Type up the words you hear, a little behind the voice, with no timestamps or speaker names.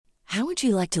How would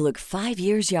you like to look 5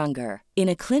 years younger? In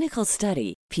a clinical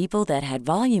study, people that had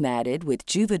volume added with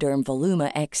Juvederm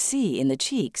Voluma XC in the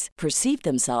cheeks perceived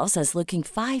themselves as looking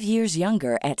 5 years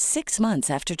younger at 6 months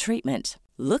after treatment.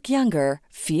 Look younger,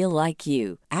 feel like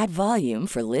you. Add volume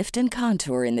for lift and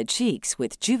contour in the cheeks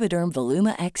with Juvederm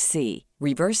Voluma XC.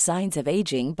 Reverse signs of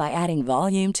aging by adding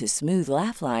volume to smooth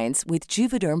laugh lines with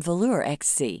Juvederm Volure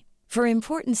XC. For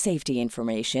important safety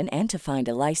information and to find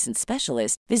a licensed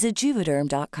specialist, visit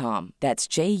Juvederm.com. That's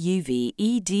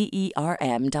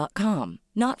JUVEDERM.com.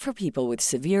 Not for people with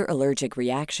severe allergic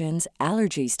reactions,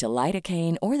 allergies to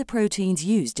lidocaine, or the proteins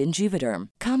used in Juvederm.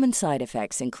 Common side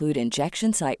effects include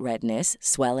injection site redness,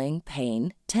 swelling,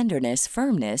 pain, tenderness,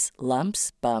 firmness,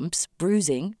 lumps, bumps,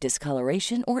 bruising,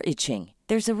 discoloration, or itching.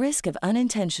 There's a risk of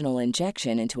unintentional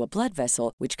injection into a blood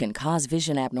vessel, which can cause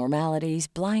vision abnormalities,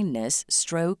 blindness,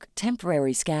 stroke,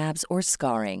 temporary scabs, or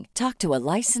scarring. Talk to a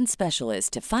licensed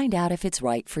specialist to find out if it's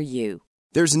right for you.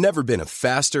 There's never been a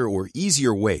faster or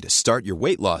easier way to start your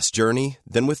weight loss journey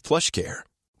than with PlushCare.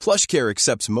 PlushCare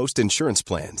accepts most insurance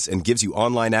plans and gives you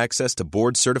online access to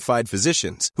board-certified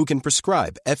physicians who can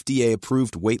prescribe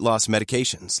FDA-approved weight loss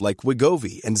medications like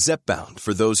Wegovy and Zepbound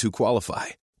for those who qualify.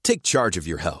 Take charge of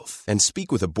your health and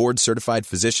speak with a board-certified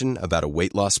physician about a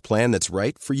weight loss plan that's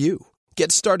right for you.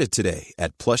 Get started today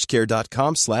at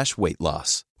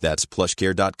plushcare.com/weightloss. That's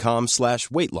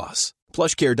plushcare.com/weightloss.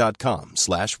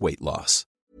 plushcare.com/weightloss.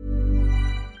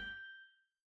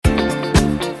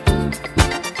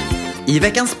 I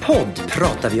veckans podd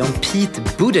pratar vi om Pete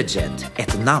Buttigieg,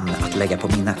 ett namn att lägga på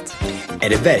minnet. Är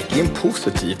det verkligen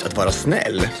positivt att vara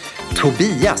snäll?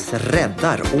 Tobias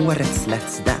räddar årets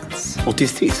Let's Dance. Och till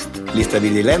sist listar vi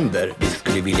de länder vi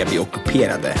skulle vilja bli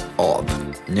ockuperade av.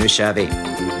 Nu kör vi!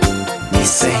 I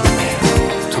säng med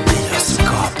Tobias och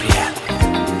Gabriel.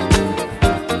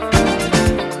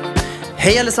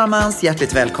 Hej allesammans,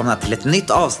 hjärtligt välkomna till ett nytt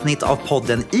avsnitt av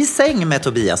podden I säng med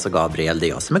Tobias och Gabriel. Det är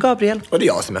jag som är Gabriel. Och det är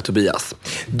jag som är Tobias.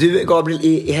 Du Gabriel,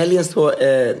 i helgen så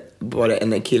var det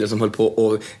en kille som höll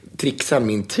på att trixa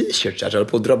min t-shirt. Så jag höll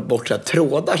på att dra bort så här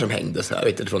trådar som hängde så här,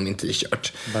 vet du, från min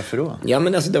t-shirt. Varför då? Ja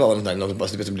men alltså det var något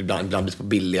som ibland blir på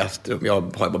billigast. Jag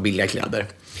har bara billiga kläder.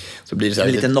 Så blir det så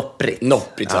här lite nopprigt.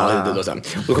 Nopprigt, ja. Och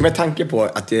då kom jag tanke på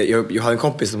att jag har en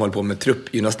kompis som håller på med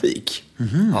truppgymnastik.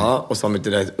 Mm-hmm. Ja, och som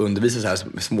undervisar så här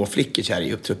små flickor så här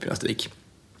i truppgymnastik.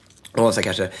 Och var så här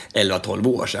kanske 11-12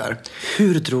 år så här.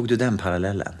 Hur drog du den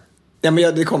parallellen? Ja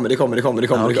men det kommer.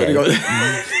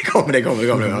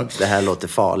 Det här låter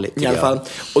farligt. I alla fall.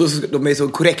 Och de är så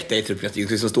korrekta i truppgymnastik.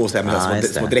 De står så här med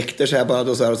små dräkter så här bara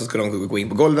och så ska de gå in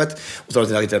på golvet och så har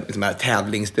de lite de här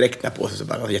tävlingsdräkterna på sig så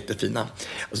bara jättefina.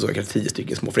 Och så är det kanske 10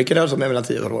 stycken små flickor där som är mellan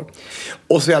 10 och 12 år.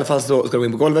 Och så i alla fall så ska de gå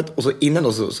in på golvet och så innan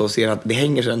då så ser han att det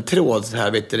hänger så en tråd så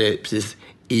här, vet du, precis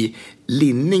i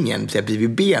linningen så här,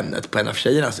 bredvid benet på en av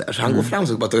tjejerna så här. Så han går fram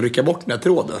så bara att rycka bort den här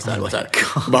tråden så här, och så här.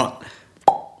 Bara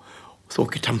så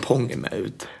åker tampongen med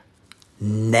ut.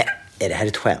 Nej, är det här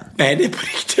ett skämt? Nej, det är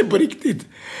på riktigt.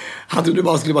 Han trodde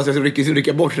bara skulle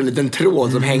rycka bort en liten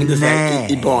tråd som hängde så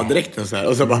här i baddräkten så här.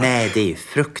 Och så bara... Nej, det är ju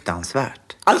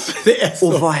fruktansvärt. Alltså, det är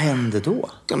så... Och vad hände då?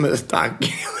 Ja, men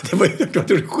stack. Det var ju vad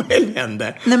du själv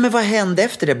hände. Nej, men vad hände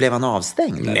efter det? Blev han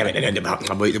avstängd? Nej, det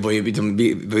var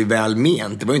ju väl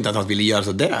ment. Det var ju inte att han ville göra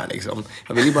så där liksom.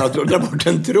 Han ville ju bara dra bort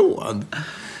en tråd.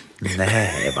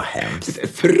 Nej, vad hemskt.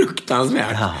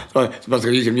 Fruktansvärt. Ja. Så man ska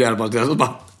liksom göra bara så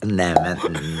bara...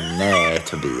 Nej,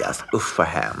 Tobias. Usch, vad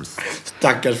hemskt.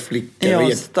 Stackars flicka.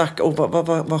 Ja, och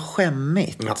vad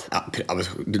skämmigt. Ja,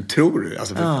 du tror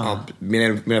alltså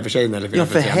för tjejen eller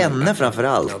för henne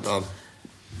framförallt.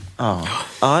 Ja.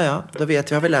 Ja, då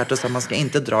vet vi, har vi lärt oss att man ska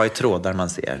inte dra i trådar man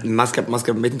ser. Man ska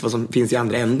vet inte vad som finns i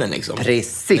andra änden liksom.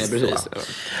 Precis.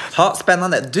 Ja,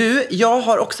 spännande. Du, jag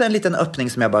har också en liten öppning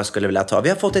som jag bara skulle vilja ta. Vi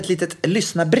har fått ett litet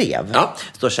lyssnarbrev. Ja.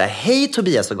 Står så här: hej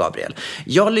Tobias och Gabriel.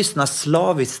 Jag lyssnar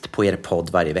slaviskt på er podd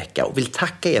varje vecka och vill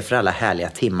tacka er för alla härliga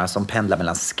timmar som pendlar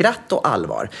mellan skratt och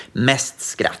allvar. Mest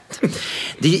skratt.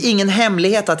 Det är ju ingen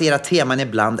hemlighet att era teman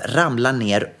ibland ramlar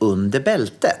ner under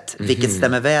bältet, vilket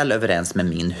stämmer väl överens med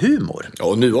min humor. Ja,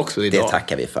 och nu också idag. Det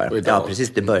tackar vi för. Ja,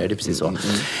 precis, det började precis så.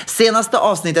 Senaste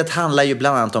avsnittet handlar ju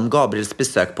bland annat om Gabriels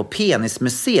besök på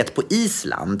Penismuseet på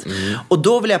Island. Och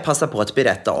då vill jag passa på att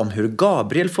berätta om hur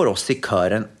Gabriel får oss i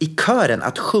kören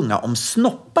att sjunga om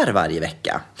snoppar varje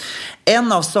vecka.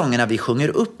 En av sångerna vi sjunger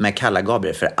upp med kallar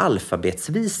Gabriel för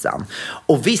alfabetsvisan.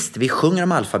 Och visst, vi sjunger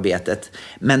om alfabetet,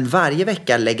 men varje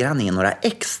vecka lägger han in några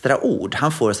extra ord.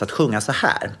 Han får oss att sjunga så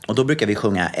här. Och då brukar vi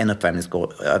sjunga en uppvärmning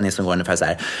som går ungefär så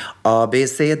här: A, B,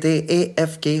 C, D, E, F,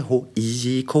 G, H, I,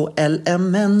 J, K, L,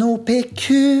 M, N, O, P,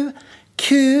 Q.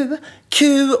 Q,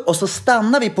 Q. Och så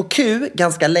stannar vi på Q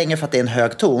ganska länge för att det är en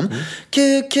hög ton.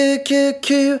 Q, Q, Q,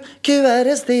 Q, Q, R,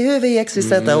 S, D, U, V, X, Y,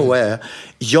 Z, O, Ö.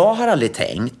 Jag har aldrig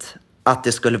tänkt att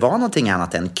det skulle vara någonting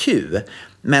annat än Q.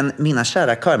 Men mina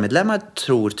kära körmedlemmar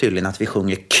tror tydligen att vi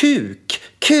sjunger kuk,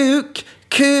 kuk,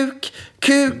 kuk,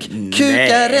 kuk, kuk,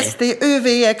 R, S, D, U,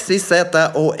 V, X, Y,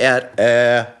 Z, O, R,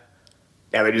 Ö.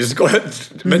 Ja, men du skojar.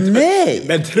 Nej!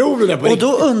 Men tror du det på Och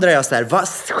då undrar jag så här, vad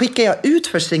skickar jag ut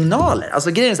för signaler?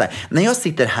 Alltså grejen är så här, när jag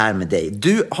sitter här med dig,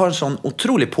 du har en sån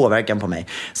otrolig påverkan på mig.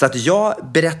 Så att jag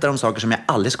berättar om saker som jag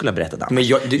aldrig skulle ha berättat annars.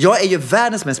 Men jag är ju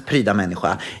världens mest pryda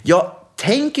människa. Jag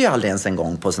tänker ju aldrig ens en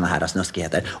gång på såna här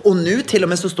snuskigheter. Och nu till och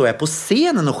med så står jag på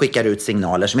scenen och skickar ut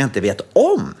signaler som jag inte vet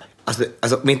om.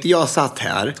 Alltså om inte jag satt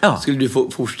här skulle du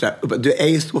få fortsätta. Du är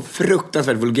ju så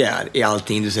fruktansvärt vulgär i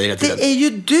allting du säger. Det är ju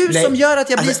du som gör att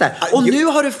jag blir så här. Och nu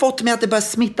har du fått mig att det börjar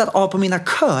smitta av på mina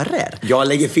körer. Jag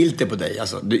lägger filter på dig.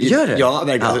 Alltså. Gör det? Ja,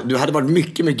 verkligen. Alltså, du hade varit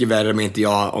mycket, mycket värre om inte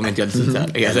jag hade suttit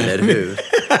här. Eller hur?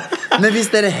 Men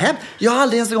visst är det hem. Jag har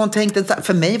aldrig ens en gång tänkt att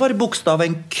för mig var det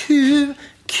bokstaven Q,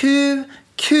 Q,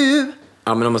 Q.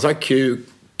 Ja, men om man sa Q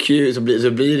så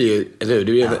blir det ju, eller hur?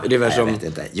 Det är väl som... Jag vet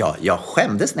inte. Jag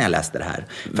skämdes när jag läste det här.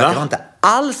 För det var inte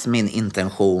alls min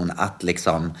intention att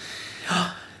liksom...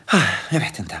 Jag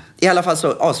vet inte. I alla fall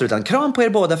så avslutar en kram på er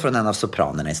båda från en av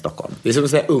sopranerna i Stockholm. Det är som att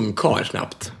säga ungkar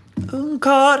snabbt.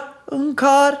 Ungkar.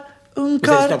 Snabb.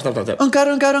 Ungkar.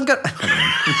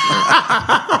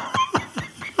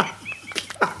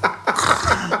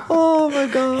 Oh my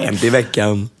god. Hänt i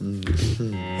veckan.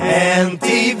 Hänt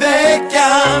i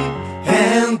veckan.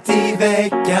 Hänt i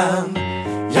veckan.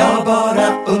 Jag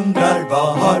bara undrar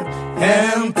vad har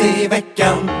hänt i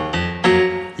veckan.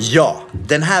 Ja,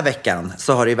 den här veckan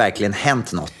så har det verkligen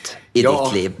hänt något i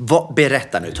ditt liv.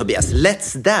 Berätta nu, Tobias.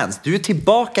 Let's Dance. Du är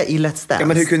tillbaka i Let's Dance. Ja,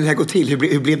 men hur kunde det här gå till?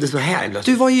 Hur blev det så här?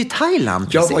 Du var ju i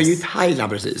Thailand precis. Jag var ju i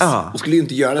Thailand precis. Ja. Och skulle ju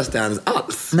inte göra Let's Dance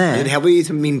alls. Nej. Det här var ju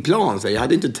som min plan. Så jag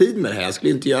hade inte tid med det här. Jag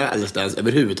skulle inte göra Let's Dance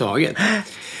överhuvudtaget.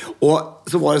 Och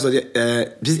så var det så att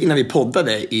precis innan vi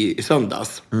poddade i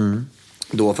söndags.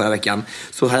 Då förra veckan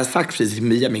så har jag sagt precis till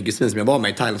Mia, min kusin som jag var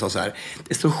med i Thailand, sa så här: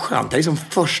 det är så skönt, det är liksom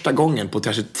första gången på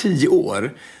kanske 10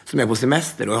 år som jag är på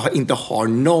semester och jag inte har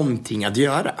någonting att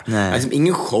göra. Jag har liksom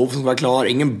ingen show som ska vara klar,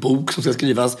 ingen bok som ska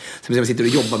skrivas, som jag sitter och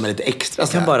jobbar med lite extra.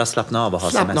 Jag kan bara slappna av och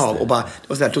ha semester. Av och bara, det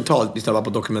var så här totalt, lyssna bara på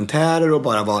dokumentärer och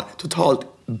bara var totalt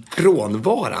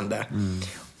frånvarande.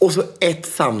 Och så ett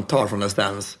samtal från Let's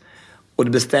Dance och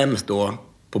det bestäms då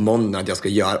på måndag att jag ska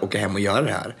åka hem och göra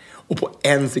det här. Och på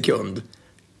 1 sekund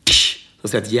så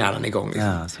sätter hjärnan igång. Liksom.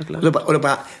 Ja, såklart. Och då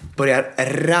bara börjar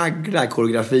ragla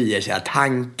koreografier, så här,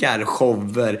 tankar,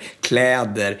 shower,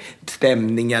 kläder,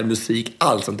 stämningar, musik,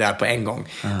 allt sånt där på en gång.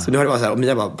 Så nu har det bara så här, och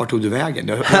Mia bara, vart tog du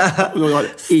vägen?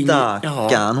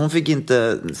 Stackarn, hon fick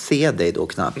inte se dig då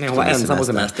knappt. Nej, hon var ensam på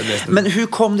semester. Men hur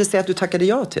kom det sig att du tackade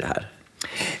ja till det här?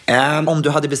 Om du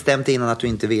hade bestämt innan att du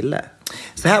inte ville.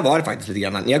 Så här var det faktiskt lite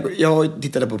grann. Jag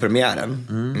tittade på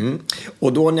premiären.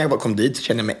 Och då när jag kom dit så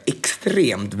kände jag mig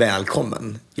extremt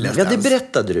välkommen i Let's Dance. Ja, det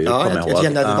berättade du. Jag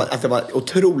kände att det var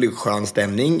otroligt skön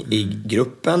stämning i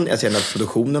gruppen. Jag kände att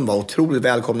produktionen var otroligt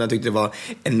välkommen. Jag tyckte det var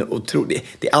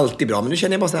det är alltid bra. Men nu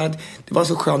kände jag bara så här att det var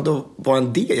så skönt att vara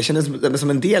en del. Jag kände mig som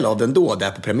en del av den då,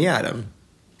 där på premiären.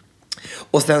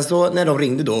 Och sen så när de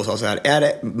ringde då och sa så här: är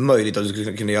det möjligt att du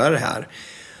skulle kunna göra det här?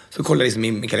 Så kollade jag liksom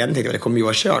i min kalender och tänkte att det kommer ju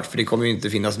vara kört, för det kommer ju inte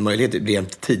finnas möjlighet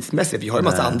rent tidsmässigt. Vi har ju en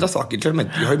massa andra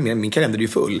saker. Min kalender är ju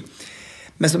full.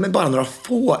 Men som med bara några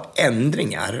få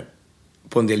ändringar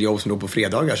på en del jobb som låg på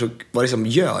fredagar så var det som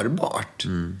görbart.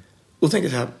 Och så tänkte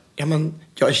jag så här, ja men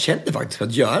jag kände faktiskt för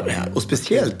att göra det här. Och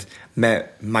speciellt med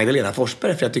Magdalena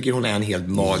Forsberg, för jag tycker hon är en helt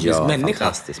magisk människa.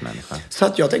 Fantastisk människa. Så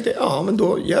att jag tänkte, ja men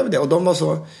då gör vi det. Och de var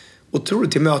så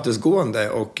otroligt tillmötesgående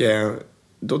och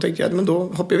då tänkte jag, men då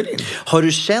hoppar vi in. Har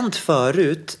du känt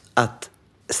förut att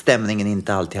stämningen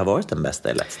inte alltid har varit den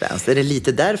bästa i Let's Dance? Är det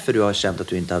lite därför du har känt att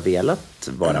du inte har velat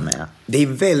vara med? Det är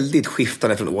väldigt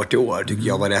skiftande från år till år, tycker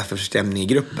jag, vad det är för stämning i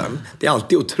gruppen. Det är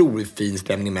alltid otroligt fin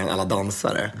stämning mellan alla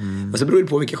dansare. Men så beror det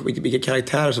på vilka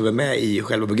karaktärer som är med i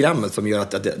själva programmet som gör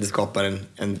att det skapar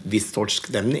en viss sorts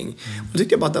stämning. Och då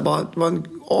tyckte jag bara att det var en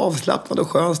avslappnad och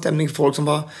skön stämning. Folk som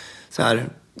var så här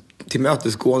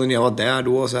tillmötesgående när jag var där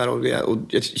då och så här, och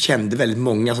jag kände väldigt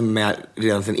många som är med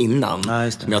redan sedan innan,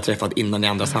 som jag har träffat innan i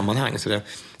andra sammanhang, så det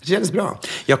kändes bra.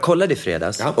 Jag kollade i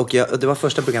fredags och det var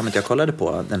första programmet jag kollade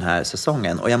på den här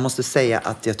säsongen, och jag måste säga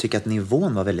att jag tycker att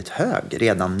nivån var väldigt hög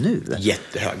redan nu.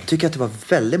 Jättehög. Jag tycker att det var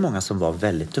väldigt många som var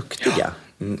väldigt duktiga.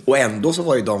 Och ändå så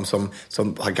var ju de som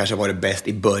har kanske varit bäst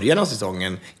i början av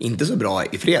säsongen inte så bra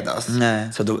i fredags. Nej.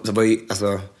 Så var ju,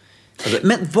 alltså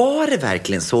Men var det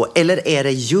verkligen så? Eller är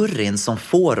det juryn som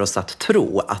får oss att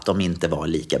tro att de inte var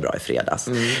lika bra i fredags?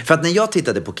 För att när jag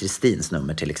tittade på Kristins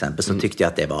nummer till exempel så tyckte jag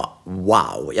att det var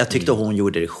wow. Jag tyckte hon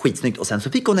gjorde det skitsnyggt. Och sen så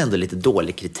fick hon ändå lite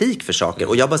dålig kritik för saker.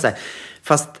 Och jag bara säger,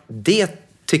 fast det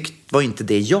var inte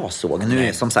det jag såg.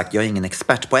 Nu som sagt, jag är ingen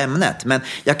expert på ämnet. Men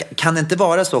kan det inte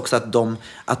vara så också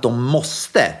att de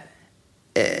måste...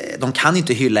 de kan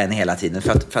inte hylla henne hela tiden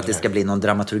för att det ska bli någon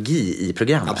dramaturgi i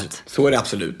programmet. Absolut. Så är det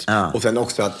absolut. Ja. Och sen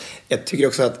också att jag tycker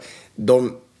också att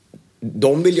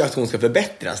de vill ju att hon ska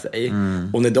förbättra sig.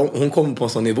 Och när hon kommer på en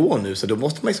sån nivå nu så då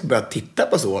måste man liksom börja titta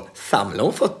på så. Samla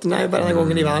hon fötterna varje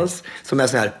gången i vals. Som är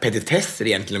så här petitesser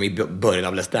egentligen i början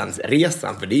av Let's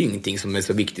Dance-resan. För det är ju ingenting som är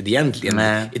så viktigt egentligen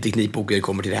i teknikboken när det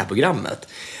kommer till det här programmet.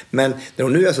 Men när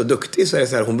hon nu är så duktig så är det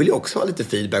så här, hon vill ju också ha lite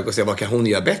feedback och se vad kan hon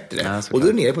göra bättre. Ja, och då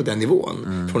är det nere på den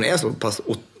nivån. För hon är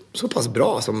så pass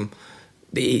bra som...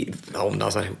 Det är, hon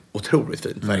dansar otroligt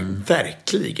fint,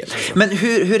 verkligen. Alltså. Men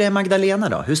hur är Magdalena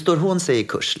då? Hur står hon sig i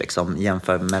kurs liksom,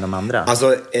 jämfört med de andra?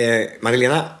 Alltså,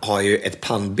 Magdalena har ju ett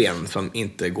pannben som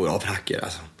inte går av hacker.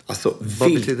 Alltså,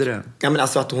 vad betyder det? Ja, men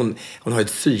alltså att hon har ett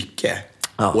psyke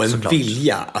och en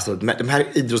vilja. Alltså, de här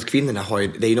idrottskvinnorna har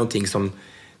ju, det är ju någonting som...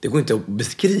 Det går inte att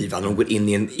beskriva när de går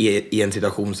in i en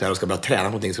situation så här och ska börja träna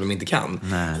någonting som de inte kan.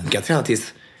 De kan träna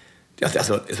tills...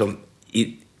 Alltså, som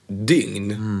i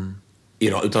dygn...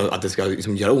 utan att det ska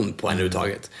liksom göra ont på en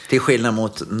överhuvudtaget. Till skillnad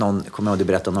mot någon, kommer jag ihåg du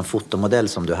berättade om någon fotomodell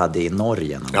som du hade i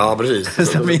Norge. Ja,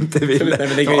 precis. Som inte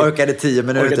ville. Som orkade 10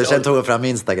 minuter, sen tog jag fram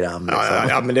Instagram. Liksom.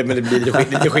 Ja, men det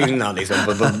blir lite skillnad liksom.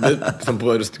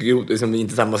 Som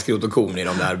inte samma skrot och korn i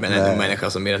de där. Men en människa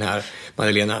som är den här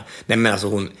Magdalena.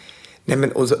 Hon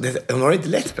har det inte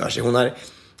lätt för sig. Hon har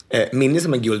minne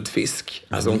som en guldfisk.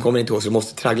 Alltså hon kommer inte ihåg så det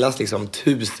måste tragglas liksom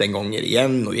 1000 gånger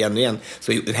igen och igen och igen.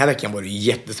 Så den här veckan var det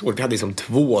jättesvårt. Vi hade liksom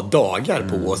 2 dagar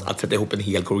på oss att sätta ihop en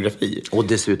hel koreografi. Och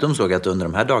dessutom såg jag att under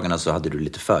de här dagarna så hade du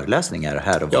lite föreläsningar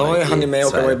här och var. Ja, jag hann med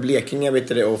och var i Blekinge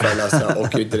och föreläsa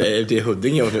och ute i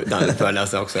Huddinge och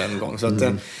föreläsa också en gång. Så att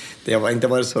det var inte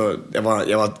varit så... Jag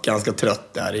var ganska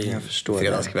trött där i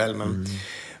fredagskväll.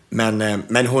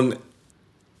 Men hon...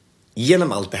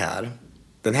 Genom allt det här...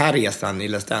 Den här resan i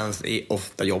Let's Dance är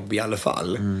ofta jobbig i alla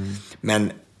fall.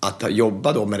 Men att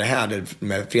jobba då med det här,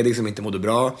 med Fredrik som inte mådde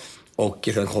bra och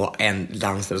sen ha en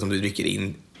dansare som du rycker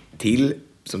in till,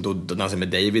 som då dansade med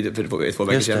David för 2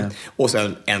 veckor sedan. Och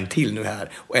sen en till nu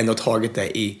här. Och ändå tagit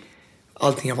det i...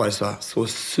 Allting har varit så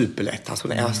superlätt. Alltså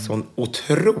hon är en sån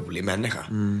otrolig människa.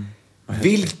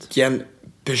 Vilken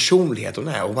personlighet hon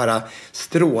är. Och bara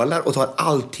strålar och tar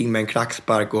allting med en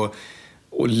klackspark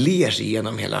och ler sig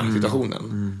igenom hela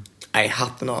situationen. Nej,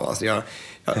 hatten av. Alltså jag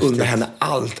undrar henne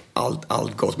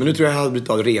allt gott. Men nu tror jag hade blivit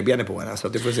av revbenet på henne. Så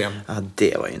att du får se. Ja,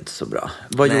 det var ju inte så bra.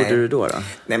 Vad gjorde du då?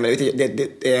 Nej, men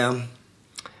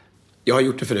jag har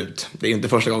gjort det förut. Det är inte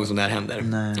första gången som det här händer.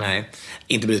 Nej.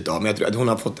 Inte blivit av. Men jag tror att hon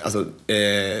har fått... Alltså,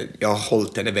 jag har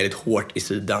hållit henne väldigt hårt i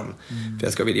sidan.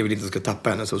 För jag vill inte att jag ska tappa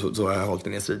henne. Så har jag hållit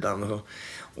henne i sidan.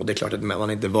 Och det är klart att man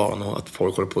är inte van att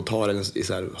folk håller på att ta den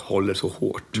så här, håller så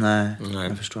hårt. Nej,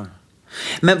 jag förstår.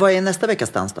 Men vad är nästa veckas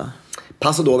dans då?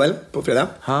 Paso Doble på fredag.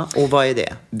 Och vad är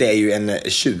det? Det är ju en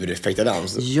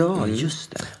tjurfäktardans. Ja,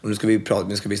 just det. Och nu ska vi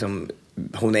prata,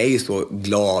 hon är ju så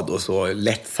glad och så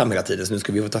lättsam hela tiden. Så nu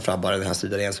ska vi få ta fram bara den här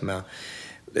sidan igen som är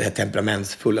det här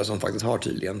temperamentsfulla som faktiskt har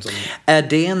tydligen. Är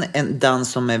det en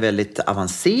dans som är väldigt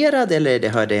avancerad eller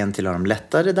hör det en till de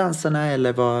lättare danserna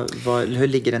eller hur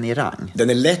ligger den i rang? Den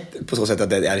är lätt på så sätt att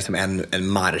det är liksom en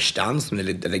marschdans.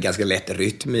 Det är ganska lätt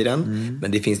rytm i den.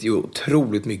 Men det finns ju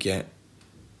otroligt mycket,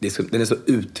 den är så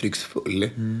uttrycksfull.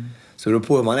 Så det beror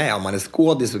på hur man är. Om man är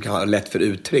skådis och kan ha lätt för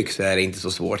uttryck så är det inte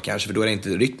så svårt kanske. För då är det inte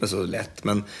rytmen så lätt.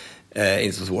 Men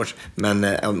inte så svårt. Men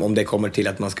om det kommer till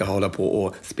att man ska hålla på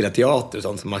och spela teater och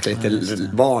sånt som man kanske inte är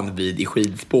van vid i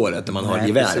skidspåret när man har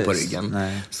gevär på ryggen.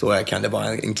 Så kan det vara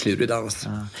en klurig dans.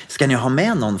 Ska ni ha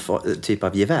med någon typ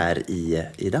av gevär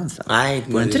i dansen? Nej.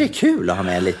 Var inte det kul att ha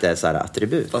med lite så här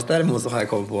attribut? Fast däremot så har jag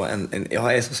kommit på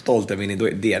jag är så stolt över min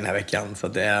idé den här veckan. Så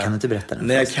att kan du inte berätta den?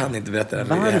 Nej, jag kan inte berätta den.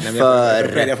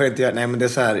 Varför? Jag får inte göra. Nej, men det är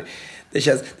så här. Det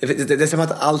är som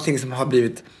att allting som har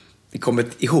blivit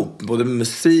kommit ihop, både med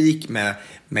musik,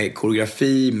 med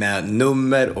koreografi, med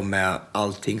nummer och med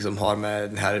allting som har med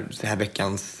den här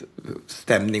veckans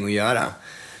stämning att göra.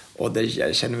 Och det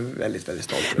jag känner mig väldigt, väldigt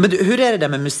stolt. Men hur är det där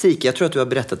med musik? Jag tror att du har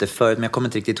berättat det förut, men jag kommer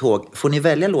inte riktigt ihåg. Får ni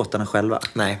välja låtarna själva?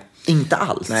 Nej. Inte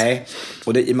alls? Nej.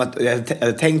 Och jag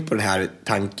hade tänkt på den här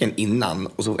tanken innan.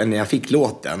 Och så när jag fick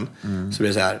låten så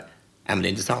blev det så här... Men det är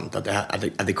intressant att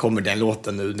det kommer den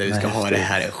låten nu när vi ska ha det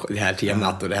här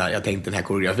temat och det här, jag tänkte den här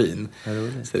koreografin.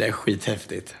 Så det är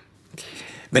skithäftigt.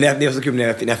 Men det var så kul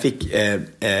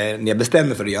när jag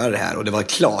bestämde för att göra det här och det var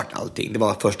klart allting. Det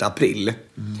var 1 april.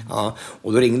 Ja,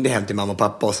 och då ringde jag hem till mamma och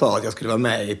pappa och sa att jag skulle vara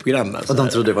med i programmet. Och de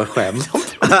trodde det var skämt.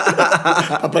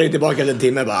 Pappa ringde tillbaka en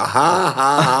timme och bara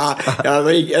ha.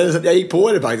 Jag gick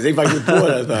på det faktiskt. Så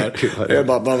här. Jag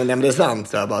bara nämnde det sant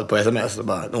så här, bara på sms.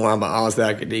 Och han bara,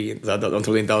 säkert. Så de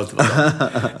trodde inte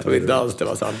alls det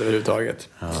var sant överhuvudtaget.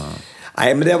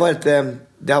 Nej, men det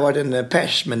har varit en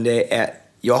pers, men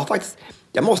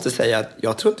jag måste säga att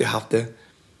jag tror inte jag haft det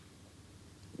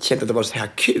känt att det var så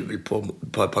här kul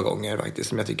på ett par gånger faktiskt,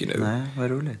 som jag tycker nu. Nej, vad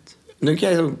roligt. Nu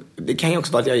det kan ju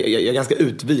också vara att jag är ganska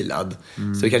utvilad.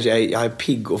 Så kanske jag är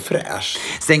pigg och fräsch.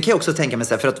 Sen kan jag också tänka mig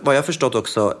så här, för att vad jag har förstått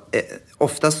också,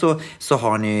 ofta så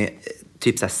har ni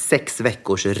typ så här 6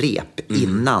 veckors rep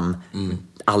innan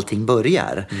allting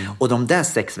börjar. Och de där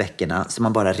 6 veckorna som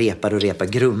man bara repar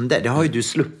grunder, det har ju du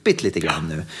sluppit lite grann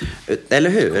nu. Eller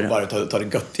hur? Bara ta det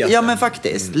göttigaste. Ja, men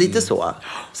faktiskt. Lite så.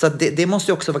 Så att det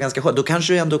måste ju också vara ganska skönt. Då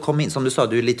kanske du ändå kom in, som du sa,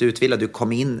 du är lite utvilad. Du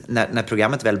kom in, när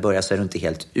programmet väl börjar så är du inte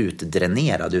helt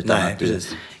utdränerad. Utan att du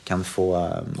kan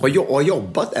få... Och har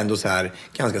jobbat ändå så här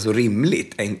ganska så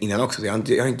rimligt innan också. Jag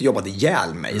har inte jobbat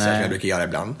ihjäl mig så här som jag brukar göra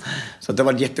ibland. Så att det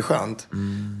var jätteskönt.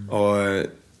 Och...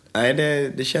 Nej,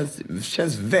 det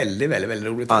känns väldigt, väldigt, väldigt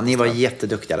roligt. Ja, ni var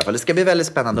jätteduktiga i alla fall. Det ska bli väldigt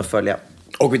spännande att följa.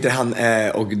 Och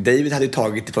och David hade ju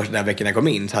tagit det första där veckan jag kom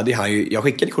in. Så hade jag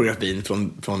skickade koreografin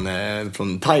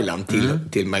från Thailand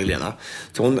till Magdalena.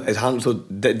 Så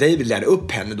David lärde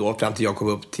upp henne då fram till jag kom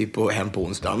upp hem på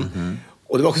onsdagen.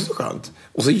 Och det var också så skönt.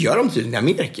 Och så gör de tydligen i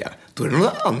Amerika. Då är det någon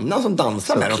annan som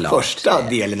dansar med de första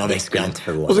delen av veckan.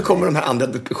 Och så kommer de här andra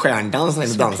stjärndansarna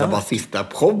och dansar bara sista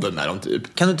showen med dem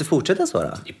typ. Kan du inte fortsätta så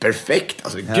då? Det är perfekt.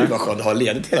 Alltså, gud vad skönt att ha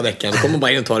ledigt hela veckan. Då kommer man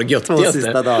bara in och tar det göttigaste. 2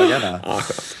 sista dagarna. Ja,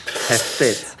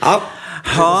 häftigt. Ja.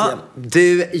 Ja,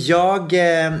 du,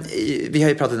 vi har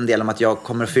ju pratat en del om att jag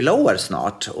kommer att fylla år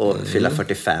snart och fylla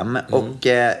 45. Och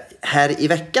här i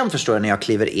veckan förstår jag när jag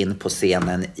kliver in på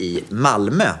scenen i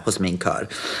Malmö hos min kör.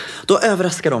 Då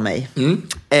överraskar de mig.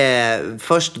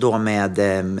 Först då med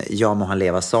Jag må han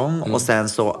leva sång och sen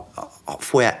så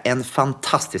får jag en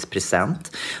fantastisk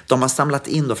present. De har samlat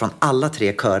in då från alla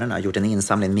 3 körerna, gjort en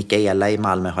insamling. Mikaela i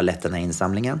Malmö har lett den här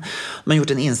insamlingen. De har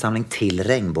gjort en insamling till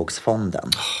Regnbågsfonden.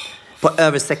 På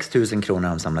över 6 000 kronor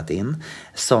har de samlat in.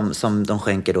 Som de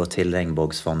skänker då till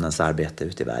Regnbågsfondens arbete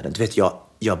ute i världen. Du vet,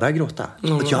 jag börjar gråta.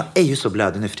 Och jag är ju så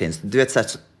blödig nu för tiden. Du vet, så här,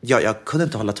 jag kunde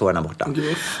inte hålla tårarna borta.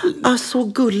 Så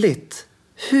gulligt.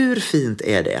 Hur fint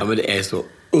är det? Ja, men det är så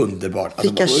underbart. Alltså,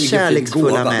 vilka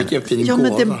kärleksfulla män. Ja,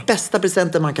 men det bästa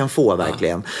presenten man kan få,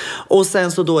 verkligen. Och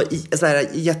sen så då så här,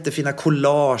 jättefina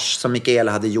collage som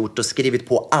Mikaela hade gjort och skrivit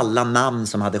på alla namn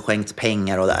som hade skänkt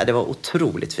pengar och där. Det var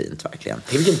otroligt fint, verkligen.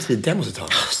 Tänk vilken tid det måste ta.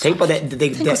 Tänk på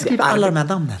Tänk att skriva alla de här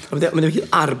namnen. Men vilket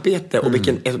arbete och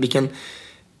vilken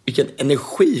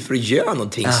energi för att göra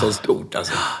någonting så stort,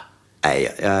 alltså.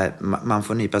 Nej, man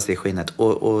får nypa sig i skinnet.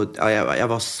 Och jag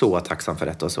var så tacksam för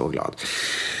detta och så glad.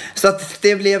 Så att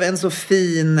det blev en så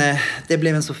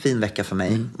fin vecka för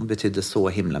mig. Och betydde så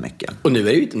himla mycket. Och nu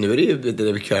är det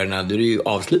ju körerna, nu är det ju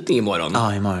avslutning imorgon.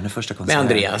 Ja, imorgon är första konserten.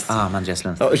 Med Andreas. Ja, med Andreas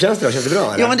Lundström. Ja, känns det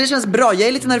bra? Eller? Ja, men det känns bra. Jag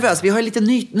är lite nervös. Vi har lite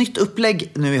nytt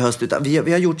upplägg nu i höst. Vi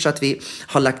har gjort så att vi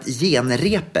har lagt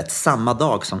genrepet samma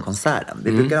dag som konserten.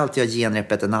 Vi brukar alltid ha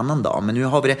genrepet en annan dag. Men nu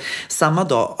har vi det samma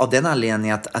dag av den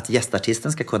anledningen att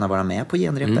gästartisten ska kunna vara med på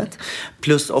genrepet.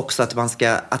 Plus också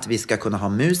att vi ska kunna ha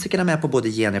musikerna med på både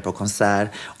genrep och konsert.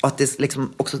 Och att det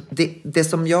liksom också, det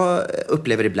som jag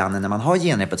upplever ibland när man har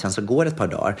genrepet sen så går det ett par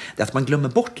dagar, det är att man glömmer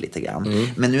bort lite grann.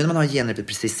 Men nu när man har genrepet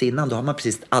precis innan, då har man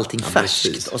precis allting färskt.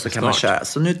 Precis. Och så kan man köra.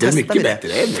 Så nu testar vi det.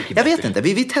 Jag vet inte,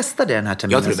 vi testar det den här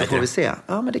terminen så får vi se.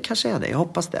 Ja, men det kanske är det, jag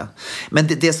hoppas det. Men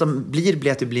det som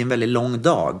blir att det blir en väldigt lång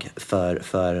dag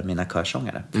för mina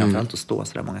körsångare. Framförallt att stå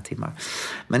så där många timmar.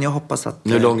 Men jag hoppas att...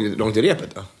 Hur långt är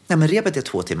repet då? Ja, men repet är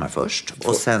 2 timmar först.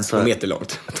 Och sen så... 2 meter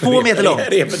långt. 2 meter långt.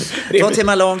 2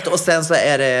 timmar långt och sen så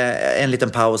är det en liten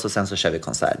paus och sen så kör vi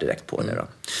konsert direkt på det då.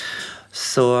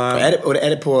 Så... Är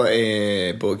det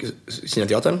på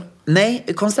Kinateatern? Nej,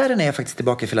 konserten är faktiskt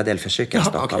tillbaka i Philadelphia kyrkan i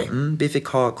Stockholm. Okay. Vi fick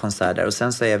ha konsert där och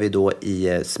sen så är vi då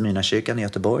i Smyrna kyrkan i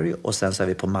Göteborg och sen så är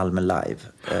vi på Malmö Live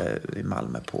i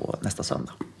Malmö på nästa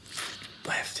söndag.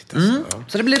 Vad häftigt alltså.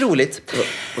 Så det blir roligt.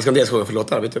 Vad ska Andreas sjunga för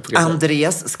låtar?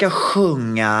 Andreas ska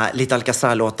sjunga lite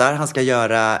Alcazar-låtar. Han ska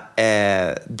göra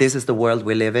This is the world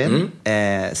we live in,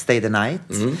 Stay the night.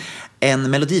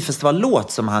 En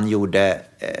melodifestivallåt som han gjorde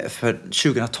för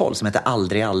 2012 som heter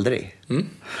Aldrig, aldrig.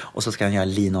 Och så ska han göra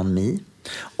Lean on me.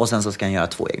 Och sen så ska han göra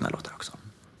 2 egna låtar också.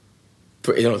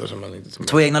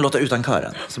 Två egna låtar utan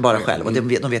kören, så bara själv. Och de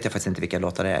vet jag faktiskt inte vilka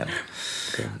låtar det är.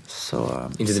 Okay.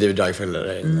 Så... Inte David Dykes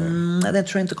eller? Nej, den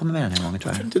tror jag inte kommer med den här gången,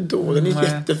 tror jag. Varför inte då? Den är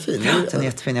jättefin. Den är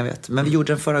jättefin, jag vet. Men vi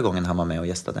gjorde den förra gången han var med och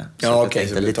gästade. Ja,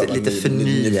 okej. Okay, lite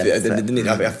förnyelse.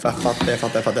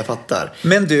 Jag fattar.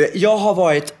 Men du, jag har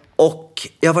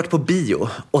varit på bio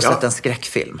och sett en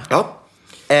skräckfilm. Ja.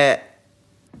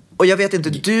 Och jag vet inte,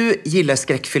 du gillar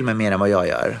skräckfilmer mer än vad jag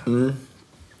gör.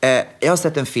 Jag har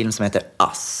sett en film som heter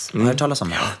Us. Har du hört talas om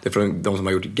det? Det är från de som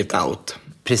har gjort Get Out.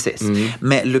 Precis.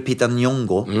 Med Lupita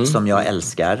Nyong'o, som jag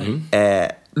älskar.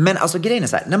 Men alltså grejen är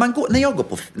så här, när jag går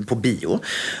på bio,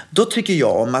 då tycker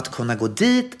jag om att kunna gå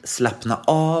dit, slappna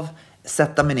av,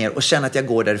 sätta mig ner och känna att jag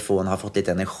går därifrån och har fått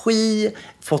lite energi,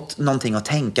 fått någonting att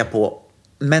tänka på,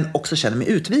 men också känner mig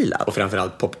utvilad. Och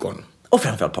framförallt popcorn.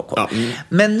 Ja.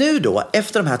 Men nu då,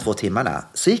 efter de här 2 timmarna,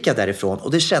 så gick jag därifrån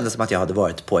och det kändes som att jag hade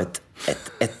varit på ett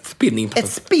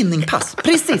spinningpass.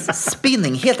 Precis,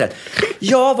 spinning, helt rätt.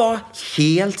 Jag var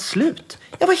helt slut.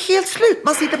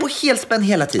 Man sitter på helspänn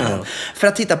hela tiden för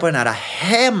att titta på den här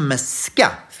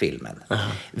hemska filmen.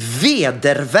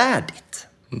 Vedervärdigt.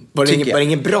 Var det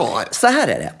ingen bra? Så här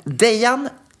är det. Dejan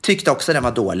tyckte också den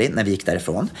var dålig när vi gick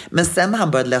därifrån. Men sen när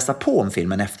han började läsa på om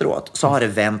filmen efteråt så har det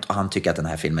vänt och han tycker att den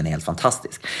här filmen är helt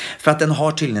fantastisk. För att den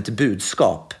har tydligen ett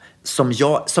budskap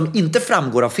som inte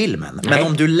framgår av filmen. Nej. Men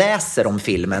om du läser om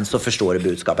filmen så förstår du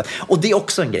budskapet. Och det är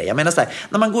också en grej. Jag menar så här,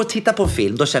 när man går och tittar på en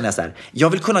film, då känner jag så här, jag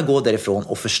vill kunna gå därifrån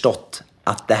och förstått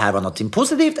att det här var något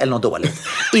positivt eller något dåligt.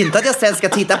 Inte att jag sen ska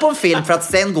titta på en film för att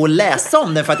sen gå och läsa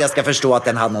om den för att jag ska förstå att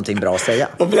den hade någonting bra att säga.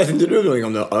 Varför läser inte du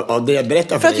någonting om det jag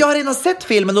berättar för att jag har redan sett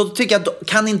filmen och då tycker jag att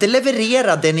kan inte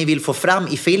leverera det ni vill få fram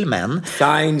i filmen.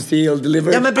 Sign, seal,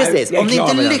 deliver. Ja, men precis. Om ni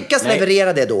inte lyckas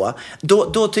leverera det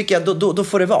då tycker jag då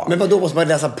får det vara. Men då måste man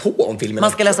läsa på om filmen?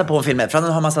 Man ska läsa på om filmen för att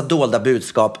den har massa dolda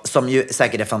budskap som ju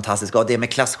säkert är fantastiska och det är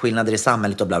med klasskillnader i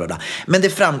samhället och bla bla bla. Men det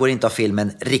framgår inte av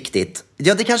filmen riktigt.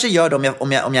 Ja, det kanske gör det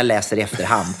om jag läser i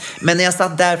efterhand. Men när jag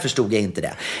satt där förstod jag inte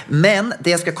det. Men det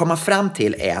jag ska komma fram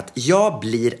till är att jag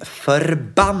blir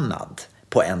förbannad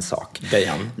på en sak.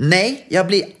 Dejan? Nej, jag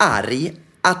blir arg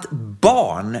att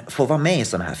barn får vara med i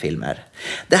såna här filmer.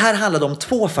 Det här handlade om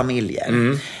 2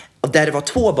 familjer. Och där det var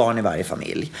 2 barn i varje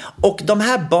familj. Och de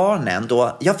här barnen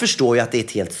då, jag förstår ju att det är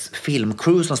ett helt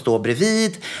filmcrew som står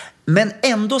bredvid. Men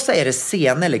ändå så är det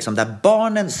scener liksom där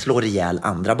barnen slår ihjäl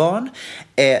andra barn.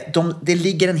 Det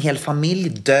ligger en hel familj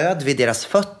död vid deras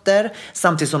fötter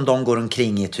samtidigt som de går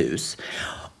omkring i ett hus.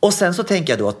 Och sen så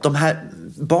tänker jag då att de här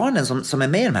barnen som är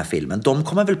med i den här filmen, de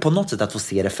kommer väl på något sätt att få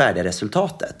se det färdiga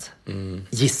resultatet.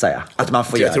 Gissar jag att man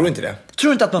får göra. Jag tror inte det. Tror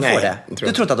du inte att man får det? Du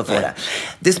tror inte att de får det?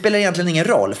 Det spelar egentligen ingen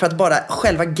roll. För att bara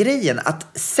själva grejen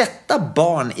att sätta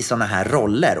barn i såna här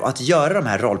roller och att göra de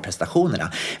här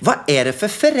rollprestationerna. Vad är det för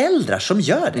föräldrar som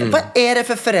gör det? Vad är det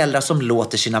för föräldrar som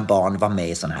låter sina barn vara med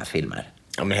i såna här filmer?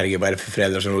 Ja, men herregud, vad är det för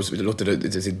föräldrar som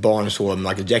låter sitt barn så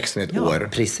Michael Jackson ett år?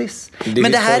 Precis.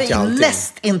 Men det här är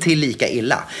näst intill lika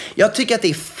illa. Jag tycker att det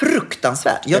är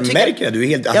fruktansvärt. Jag märker det, du är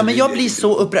helt... Ja, men jag blir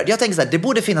så upprörd. Jag tänker så här, det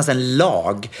borde finnas en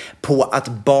lag på att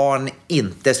barn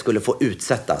inte skulle få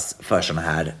utsättas för såna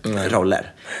här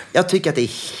roller. Jag tycker att det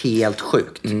är helt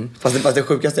sjukt. Fast det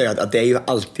sjukaste är att det är ju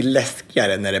alltid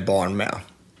läskigare när det är barn med.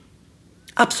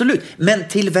 Absolut, men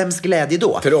till vems glädje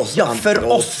då? För oss. Ja,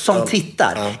 för oss som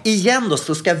tittar. Ja. Igen då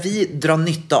så ska vi dra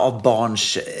nytta av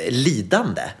barns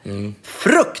lidande.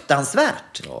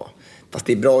 Fruktansvärt. Ja. Fast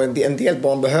det är bra, en del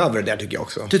barn behöver det där tycker jag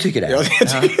också. Du tycker det? Ja,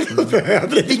 jag tycker de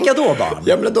behöver det. Vilka då barn?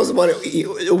 Ja, men de som är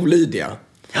olydiga.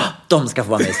 Ja, de ska få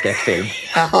vara med i skräckfilm.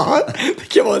 Ja, det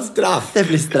kan vara en straff. Det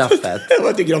blir straffet.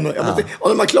 Jag tycker om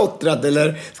de har klottrat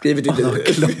eller skrivit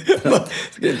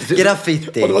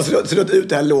graffiti. Och de har slått ut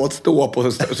det här låt stå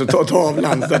på så tar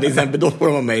tavlan så till exempel då får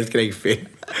de vara med i skräckfilm.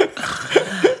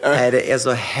 Nej, det är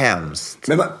så hemskt.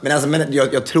 Men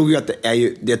jag tror ju att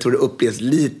jag tror det upplevs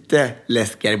lite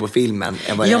läskigare på filmen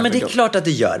än vad men det är klart att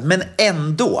det gör. Men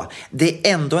ändå, det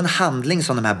är ändå en handling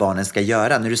som de här barnen ska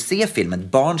göra. När du ser filmen,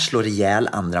 barn slår ihjäl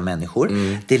andra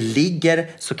människor. Det ligger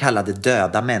så kallade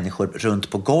döda människor runt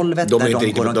på golvet. De är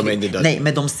inte döda. Nej,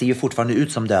 men de ser ju fortfarande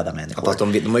ut som döda människor. Ja,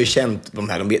 fast de har ju känt de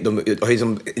här. De har ju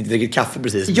som druckit kaffe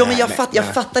precis. Ja, men jag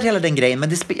fattar hela den grejen.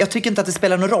 Men jag tycker inte att det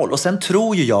spelar någon roll. Och sen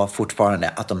tror ju jag fortfarande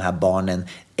att de här barnen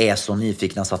är så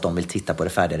nyfikna så att de vill titta på det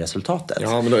färdiga resultatet.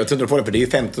 Ja, men jag tror inte de får det, för det är ju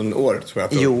 15 år tror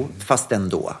jag. Jo, fast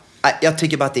ändå. Jag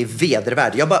tycker bara att det är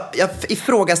vedervärd. Jag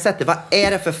ifrågasätter, vad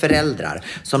är det för föräldrar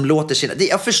som låter sina...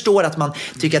 Jag förstår att man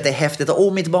tycker att det är häftigt.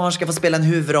 Mitt barn ska få spela en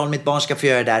huvudroll, mitt barn ska få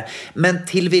göra det där. Men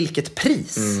till vilket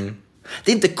pris?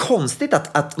 Det är inte konstigt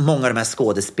att många av de här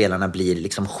skådespelarna blir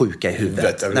liksom sjuka i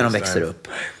huvudet när de växer upp.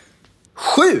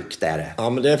 Sjukt är det. Ja,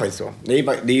 men det är faktiskt så. Det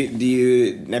är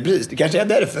ju... Nej, precis. Det kanske är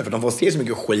därför. För de får se så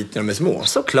mycket skit när de är små.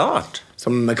 Såklart.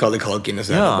 Som Macaulay Culkin och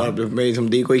så. Ja.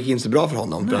 Det gick inte så bra för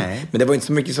honom. Nej. Men det var inte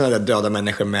så mycket sådana där döda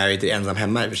människor med till ensam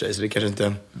hemma i och för sig. Så det kanske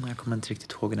inte... Jag kommer inte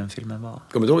riktigt ihåg hur den filmen var.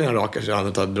 Kommer du ihåg när han rakar sig?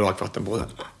 Han tar rakvatten på den.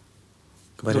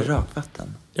 Var det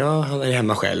rakvatten? Ja, han är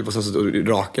hemma själv. Och så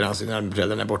rakar han sig när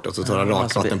föräldrarna är borta. Och så tar han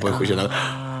rakvatten på skydden.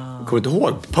 Kommer du inte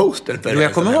ihåg postern? Jo,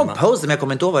 jag kommer ihåg postern, men jag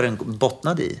kommer inte ihåg vad den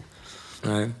bottnade i.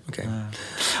 Nej, okej.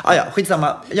 Ja,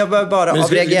 skitsamma. Jag bör bara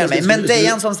avreagera mig. Men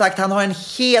Dejan, som sagt, han har en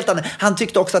helt annan... Han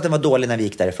tyckte också att den var dålig när vi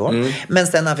gick därifrån. Men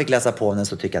sen när han fick läsa på den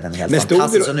så tycker jag att den är helt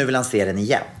fantastisk. Och nu vill han se den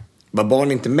igen. Var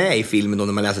barn inte med i filmen då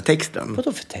när man läser texten?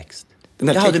 Vadå för text?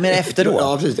 Jaha, du menar efteråt?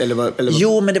 Ja, precis. Eller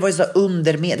Jo, men det var ju så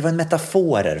undermed. Det var en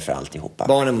metaforer för alltihopa.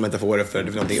 Barnen var metaforer för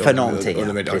någonting. För någonting,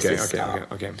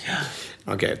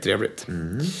 Okej, trevligt.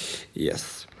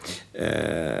 Yes.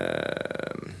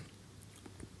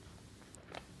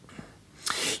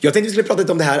 Jag tänkte vi skulle prata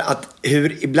lite om det här att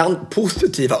hur ibland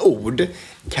positiva ord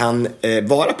kan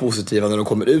vara positiva när de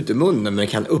kommer ut ur munnen, men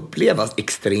kan upplevas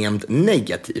extremt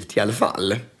negativt i alla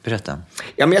fall. Berätta.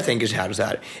 Ja, men jag tänker så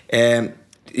här.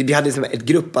 Vi hade ett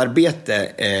grupparbete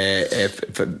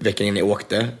för veckan innan jag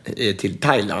åkte till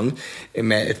Thailand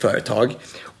med ett företag.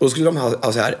 Och då skulle de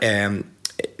ha så här...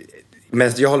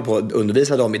 medan jag håller på att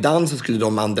undervisa dem i dans så skulle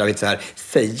de andra så här,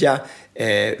 säga...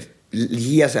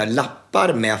 ge så här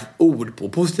lappar med ord på,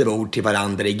 positiva ord till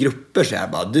varandra i grupper så här,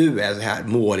 bara, du är så här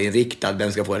målinriktad,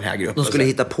 vem ska få den här gruppen? De skulle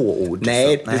hitta på ord.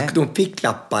 Nej, de fick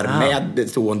lappar med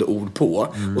stående ord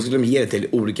på och skulle de ge det till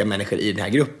olika människor i den här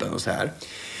gruppen och så här.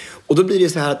 Och då blir det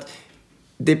så här att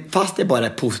fast det bara är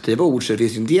positiva ord så det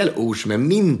finns ju en del ord som är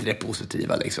mindre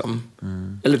positiva liksom.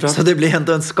 Eller så det blir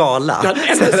ändå en skala. Ja, det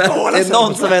är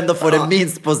någon som ändå får det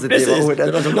minst positiva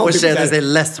ordet och känner sig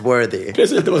less worthy.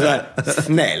 Precis, det var så här,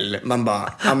 snäll. Man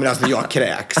bara, ja men alltså jag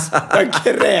kräks. Jag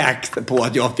kräks på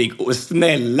att jag fick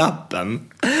snäll-lappen.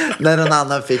 När någon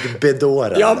annan fick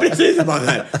bedåra. Ja, precis. Det var så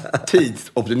här,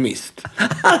 tidsoptimist.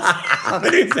 Men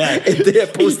det är så här, är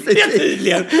det positivt?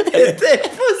 Är det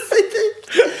positivt?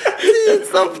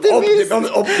 Tidsoptimist.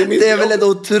 Det är väl ett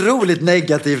otroligt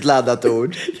negativt laddat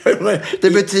ord.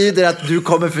 Det betyder att du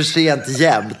kommer för sent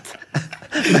jämt.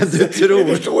 Men du tror... Jag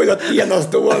förstår ju att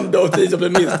enastående och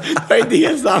tidsoptimist är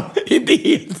det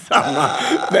samma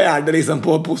värde liksom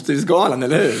på positivskalan,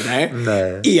 eller hur? Nej.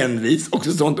 Envis,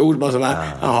 också sånt ord bara som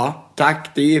här, jaha,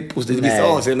 tack, det är positivt. Vissa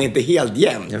avseenden inte helt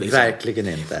jämnt. Ja, liksom. verkligen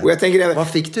inte. Och jag tänker,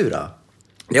 vad fick du då?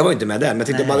 Jag var inte med där, men jag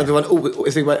tyckte bara att det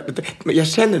var jag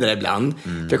känner det ibland.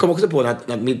 För jag kom också på att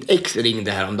när mitt ex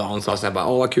ringde häromdagen och sa så här bara,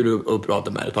 vad kul att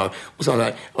prata med dig. Och sa så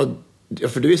här, ja,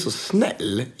 för du är så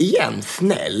snäll. Igen,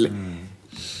 snäll.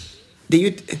 Det är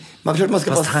ju man försöker att man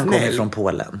ska vara snäll. Han kommer från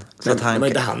Polen. Så det var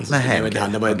inte han.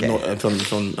 Det var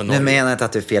från nu menar jag inte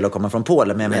att det är fel att komma från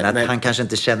Polen, men jag menar att han kanske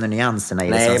inte känner nyanserna i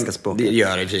det svenska språket. Det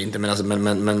gör det inte, men alltså,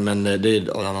 men det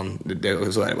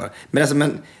är så är det bara. Men alltså,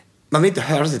 man vill inte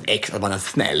höra sitt ex att man är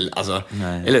snäll, alltså,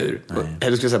 eller hur?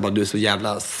 Eller skulle säga bara du är så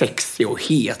jävla sexig och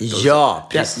het. Och ja,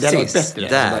 precis. Det är något bättre.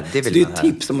 Det är ett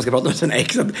tips om man ska prata med sina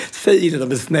ex, att säg inte att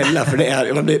de är snälla, för det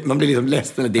är, man blir liksom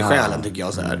ledsen i själen, tycker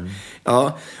jag så här.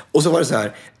 Ja, och så var det så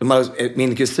här,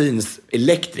 min kusins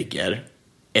elektriker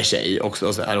är tjej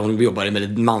också så här, hon jobbar i en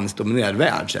väldigt mansdominerad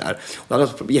värld så här. Hon hade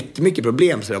haft jättemycket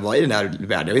problem så det var i den här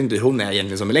världen. Jag vet inte hur hon är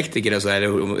egentligen som elektriker, så är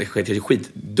hon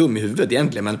skitdum i huvudet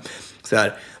egentligen, men så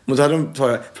här. Och så hade de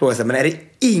frågat så här, men är det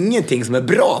ingenting som är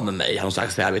bra med mig? Har hon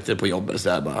sagt så här, vet du, på jobbet så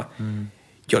här bara.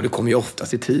 Ja, du kommer ju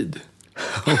oftast i tid.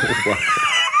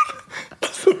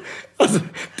 alltså,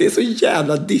 det är så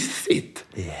jävla dissigt.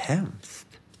 Det är hemskt.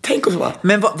 Tänk oss bara.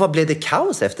 Men vad blev det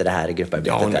kaos efter det här i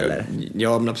grupparbetet eller?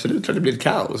 Ja, men absolut tror jag det blev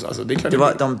kaos. Alltså, det är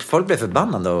klart folk blev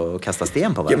förbannade och kastade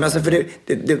sten på varandra. Ja, men alltså, för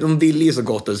de ville ju så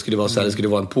gott att det skulle vara så här, det skulle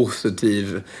vara en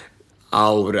positiv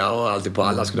aura och allt på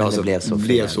alla skulle ha så.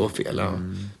 Blev så fel. Ja.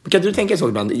 Kan du tänka så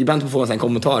ibland? Ibland får man en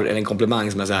kommentar eller en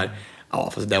komplimang som är så här,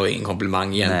 ja, fast det var ingen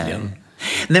komplimang egentligen.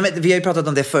 Nej, men vi har ju pratat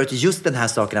om det förut, just den här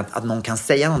saken att någon kan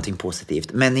säga någonting positivt,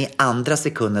 men i andra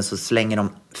sekunder så slänger de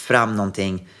fram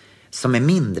någonting som är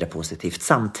mindre positivt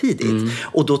samtidigt.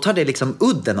 Och då tar det liksom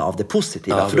udden av det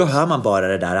positiva, för då hör man bara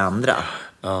det där andra.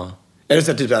 Ja. Är det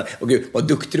så här typ såhär, åh gud, vad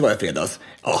duktig du var i fredags.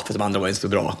 Ja, fast de andra var inte så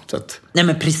bra. Så att, nej,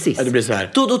 men precis. Det blir så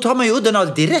här. Då tar man ju udden av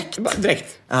det direkt.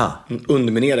 Direkt. Ja.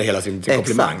 Underminera hela sin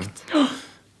komplimang.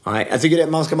 Nej, jag tycker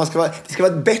det ska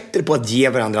vara bättre på att ge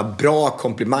varandra bra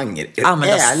komplimanger.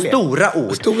 Använda stora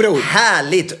ord.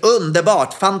 Härligt,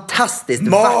 underbart, fantastiskt,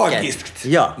 magiskt. Vackert.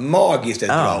 Ja. Magiskt är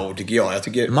ett bra ord, tycker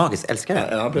jag. Magiskt, älskar det.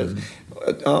 Ja, precis.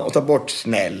 Ja, och ta bort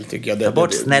snäll, tycker jag. Ta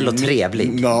bort snäll och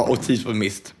trevlig. Ja, och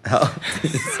tidsoptimist. Ja,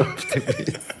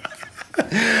 tidsoptimist.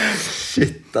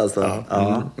 Shit alltså.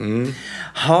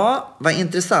 Ja, vad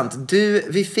intressant.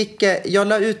 Du, jag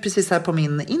la ut precis här på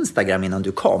min Instagram innan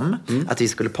du kom att vi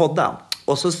skulle podda.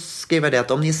 Och så skrev jag det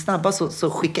att om ni är snabba så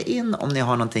skicka in om ni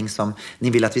har någonting som ni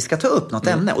vill att vi ska ta upp, något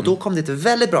ämne. Och då kom det ett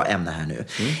väldigt bra ämne här nu.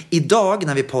 Idag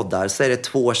när vi poddar så är det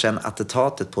 2 år sedan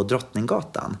attentatet på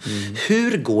Drottninggatan.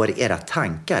 Hur går era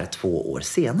tankar 2 år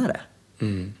senare?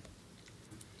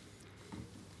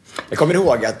 Jag kommer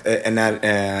ihåg att när,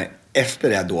 efter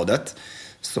det här dådet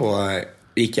så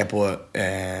gick jag på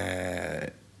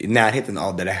i närheten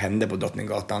av där det hände på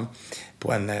Drottninggatan,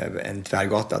 på en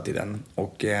tvärgata till den.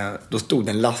 Och då stod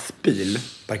en lastbil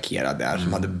parkerad där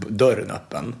som hade dörren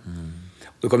öppen.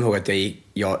 Då kommer jag ihåg att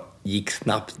jag gick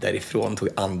snabbt därifrån, tog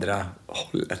andra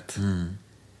hållet.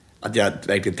 Att jag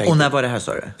verkligen tänkte... Och när var det här,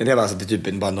 sa du? Det var alltså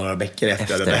typ bara några veckor efter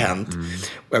att det hade hänt.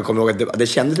 Och jag kommer ihåg att det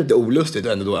kändes lite olustigt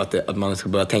ändå då att man ska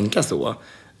börja tänka så.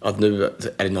 Att nu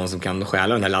är det någon som kan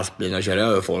stjäla den här lastbilen och köra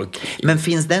över folk. Men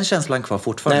finns den känslan kvar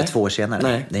fortfarande 2 år senare?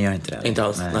 Nej. Den gör inte det. Inte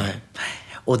alls, nej.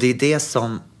 Och det är det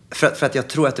som... För att jag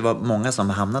tror att det var många som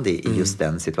hamnade i just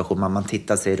den situationen. Man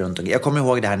tittar sig runt omkring. Jag kommer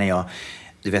ihåg det här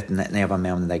när jag var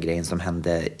med om den där grejen som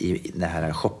hände i det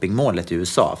här shoppingmålet i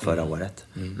USA förra året.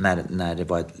 När det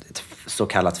var ett så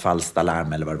kallat falskt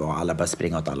alarm eller vad det var. Alla började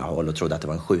springa åt alla håll och trodde att det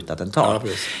var en skjutattentat.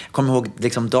 Jag kommer ihåg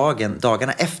liksom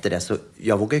dagarna efter det, så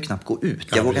jag vågade ju knappt gå ut.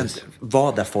 Jag vågade inte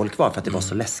vara där folk var för att det var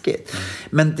så läskigt.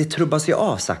 Men det trubbas ju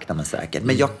av sakta men säkert.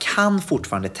 Men jag kan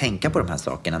fortfarande tänka på de här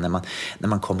sakerna när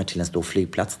man kommer till en stor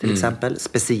flygplats till exempel.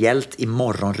 Speciellt i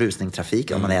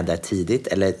morgonrusningstrafik om man är där tidigt.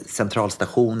 Eller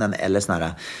centralstationen eller såna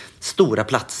här stora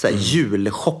platser.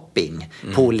 Julshopping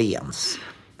på Åhléns.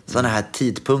 Sådana här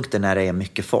tidpunkter när det är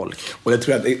mycket folk. Och jag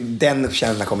tror att den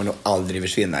känslan kommer nog aldrig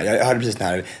försvinna. Jag hörde precis den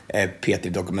här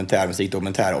P3-dokumentär,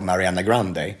 musikdokumentär om Ariana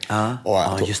Grande.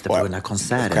 Och just det, på den här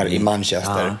konserten i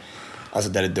Manchester.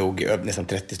 Alltså där det dog nästan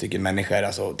 30 stycken människor.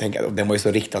 Alltså, den var ju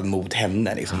så riktad mot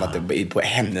henne. Liksom, att det, på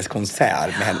hennes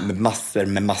konsert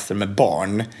med massor med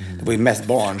barn. Det var ju mest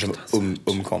barn som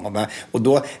omkom. Och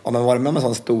då, om man var med om en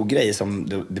sån stor grej som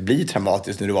det blir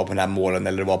traumatiskt när du var på den här målen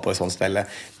eller du var på ett sånt ställe.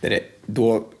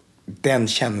 Då, den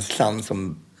känslan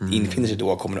som infinner sig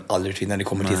då kommer aldrig försvinna. Det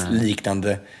kommer till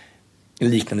en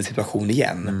liknande situation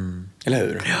igen. Eller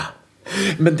hur? Ja.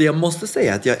 Men det jag måste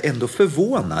säga är att jag är ändå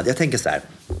förvånad. Jag tänker så här.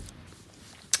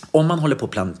 Om man håller på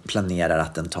och planerar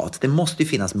attentat, det måste ju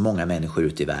finnas många människor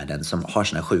ute i världen som har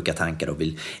såna sjuka tankar och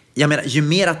vill... Jag menar, ju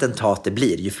mer attentat det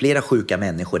blir, ju flera sjuka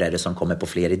människor är det som kommer på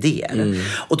fler idéer.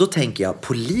 Och då tänker jag,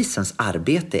 polisens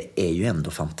arbete är ju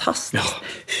ändå fantastiskt.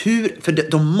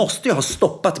 För de måste ju ha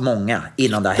stoppat många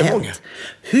innan det har hänt.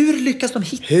 Hur lyckas de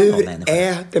hitta de människorna? Hur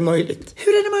är det möjligt?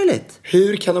 Hur är det möjligt?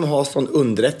 Hur kan de ha sån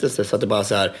underrättelse så att det bara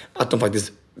så här, att de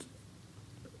faktiskt...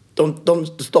 De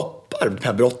stoppar de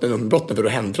här brotten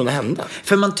från att hända.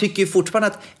 För man tycker ju fortfarande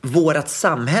att vårat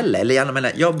samhälle,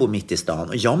 eller jag bor mitt i stan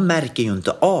och jag märker ju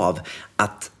inte av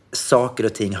att saker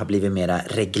och ting har blivit mera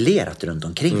reglerat runt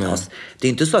omkring oss. Det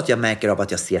är inte så att jag märker av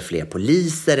att jag ser fler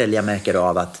poliser eller jag märker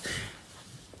av att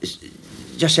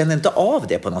jag känner inte av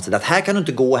det på något sätt. Att här kan du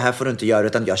inte gå, här får du inte göra.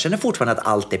 Utan jag känner fortfarande att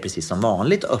allt är precis som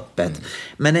vanligt öppet.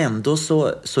 Men ändå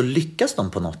så lyckas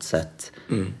de på något sätt.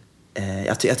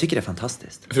 Jag tycker det är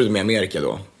fantastiskt. Förutom i Amerika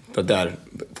då. För där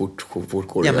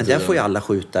fortgår det. Ja, men där får ju alla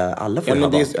skjuta. Alla får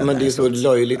men det är så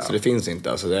löjligt så det finns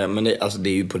inte. Alltså, det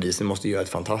är ju polisen måste göra ett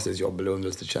fantastiskt jobb. Eller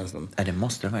underrättelsetjänsten. Ja, det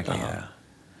måste de verkligen göra.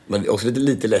 Men också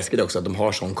lite läskigt också att de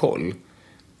har sån koll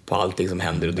på allting som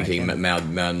händer runt omkring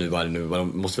med nu.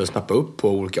 De måste väl snappa upp på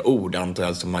olika ord, antar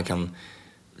jag, som man kan...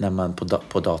 När man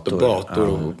på dator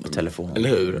och telefon. Eller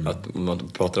hur? Att man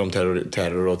pratar om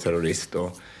terror och terrorist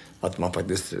och att man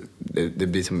faktiskt det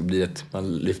blir att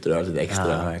man lyfter över lite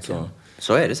extra.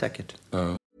 Så är det säkert.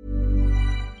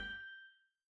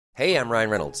 Hey, I'm Ryan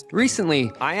Reynolds. Recently,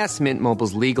 I asked Mint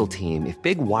Mobile's legal team if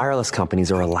big wireless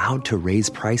companies are allowed to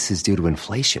raise prices due to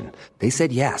inflation. They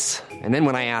said yes. And then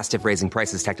when I asked if raising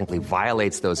prices technically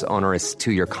violates those onerous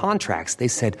 2-year contracts, they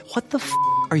said, "What the f***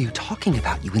 are you talking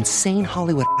about, you insane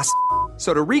Hollywood ass?"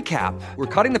 So to recap,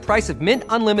 we're cutting the price of Mint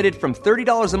Unlimited from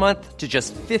 $30 a month to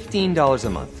just $15 a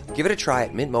month. Give it a try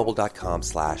at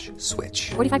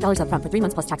mintmobile.com/switch. $45 up front for 3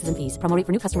 months plus taxes and fees. Promo rate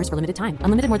for new customers for limited time.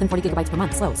 Unlimited more than 40 gigabytes per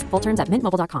month. Slows full terms at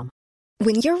mintmobile.com.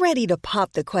 When you're ready to pop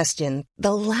the question,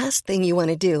 the last thing you want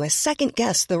to do is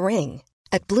second-guess the ring.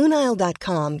 At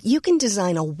BlueNile.com, you can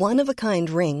design a one-of-a-kind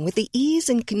ring with the ease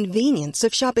and convenience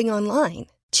of shopping online.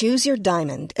 Choose your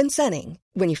diamond and setting.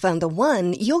 When you find the one,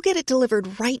 you'll get it delivered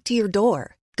right to your door.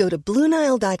 Go to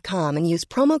BlueNile.com and use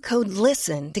promo code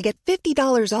LISTEN to get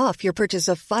 $50 off your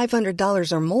purchase of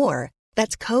 $500 or more.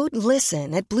 That's code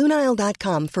LISTEN at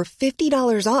BlueNile.com for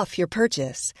 $50 off your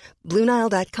purchase.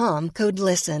 BlueNile.com, code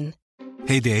LISTEN.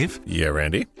 Hey, Dave. Yeah,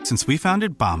 Randy. Since we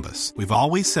founded Bombas, we've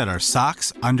always said our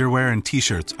socks, underwear, and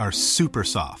T-shirts are super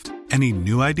soft. Any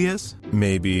new ideas?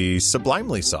 Maybe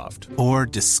sublimely soft. Or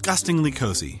disgustingly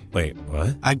cozy. Wait,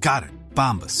 what? I got it.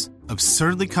 Bombas.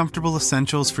 Absurdly comfortable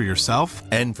essentials for yourself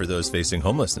and for those facing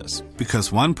homelessness.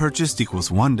 Because one purchased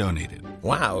equals one donated.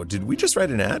 Wow, did we just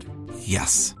write an ad?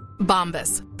 Yes.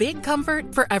 Bombas. Big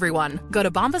comfort for everyone. Go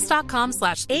to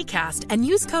bombas.com/ACAST and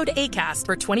use code ACAST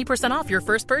for 20% off your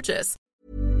first purchase.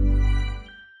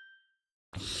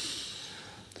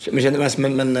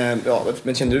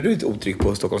 Men känner du ett otrygg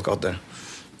på Stockholms gator?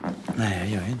 Nej, jag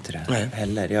gör inte det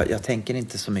heller. Jag tänker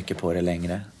inte så mycket på det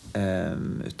längre.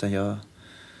 Utan jag...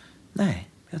 Nej.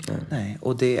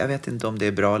 Och jag vet inte om det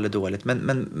är bra eller dåligt.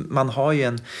 Men man har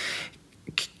ju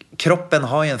kroppen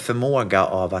har ju en förmåga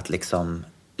av att liksom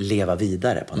leva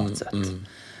vidare på något sätt.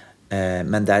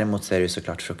 Men däremot så är det ju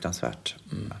såklart fruktansvärt.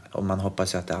 Och man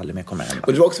hoppas ju att det aldrig mer kommer hända.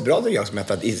 Och det var också bra tycker jag, som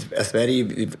att i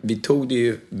Sverige, vi tog det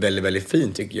ju väldigt, väldigt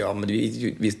fint tycker jag. Men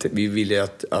vi vill ju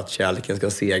att kärleken ska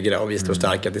segra och vi står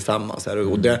starka tillsammans.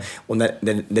 Och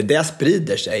när det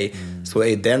sprider sig så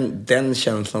är den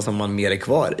känslan som man mer är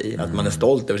kvar i. Att man är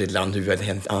stolt över sitt land, hur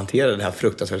vi hanterar den här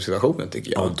fruktansvärda situationen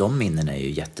tycker jag. Och de minnen är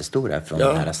ju jättestora från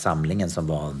den här samlingen som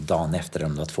var dagen efter, eller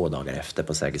om det var 2 dagar efter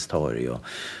på Sergels torg. Och...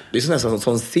 Det är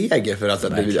sån seger för att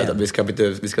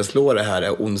vi ska slå det här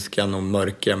ondskan och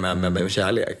mörka med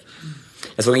kärlek.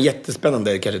 Jag såg en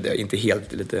jättespännande, kanske inte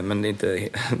helt lite, men det inte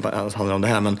handlar om det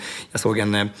här, men jag såg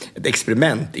ett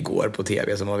experiment igår på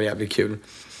tv som var jävligt kul.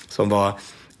 Som var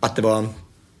att det var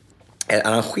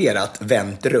arrangerat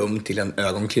väntrum till en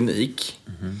ögonklinik.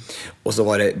 Och så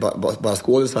var det bara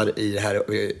skådisar i det här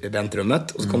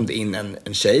väntrummet. Och så kom det in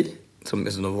en tjej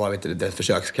som då var det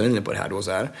försökskaninen på det här då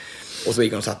så här. Och så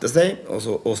gick hon och satte sig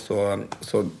och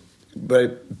så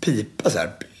började pipa så här.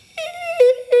 Pip.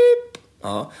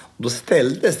 Ja, och då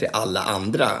ställde sig alla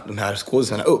andra, de här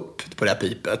skådespelarna, upp på det här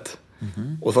pipet.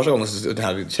 Och första gången så den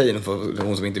här tjejen,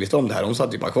 hon som inte visste om det här, hon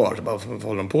satt ju bara kvar så bara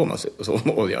håller de på med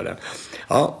och gör det.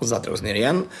 Ja, och så satte de oss ner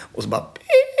igen och så bara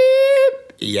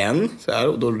pip igen så här,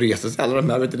 och då reste sig alla de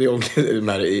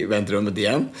här i väntrummet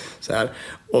igen så här,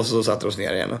 och så satte de oss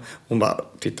ner igen och hon bara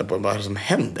tittade på vad som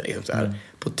händer liksom, så här.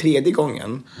 På 3:e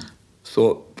gången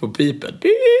så på pipet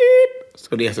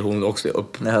så reser hon också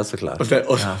upp. Ja, såklart. Och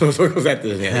så sätter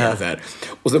sig ner igen så här.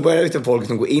 Och så börjar liksom folk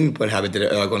som går in på det här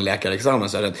ögonläkarexamen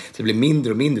så att det blir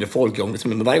mindre och mindre folk i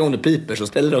omkring. Men varje gång det piper så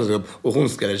ställer de sig upp och hon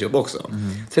ställer sig upp också.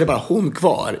 Så är det bara hon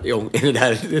kvar i det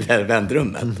här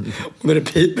väntrummet. Och när det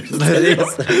piper så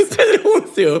ställer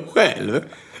hon sig upp själv.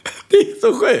 Det är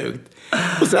så sjukt.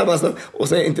 Och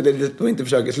så är inte det då inte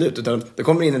försöker slut, utan det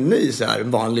kommer in en ny så här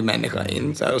vanlig människa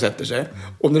in så här, och sätter sig.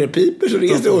 Och när det piper så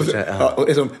reser hon sig. Ja,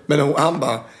 men han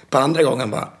bara på andra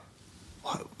gången bara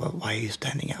why are you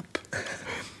standing up?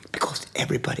 Because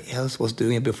everybody else was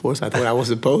doing it before, so I thought I was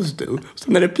supposed to.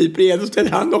 Så när det piper igen så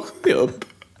ställer han också upp.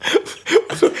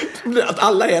 Att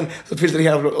alla igen så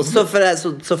filtrerar och så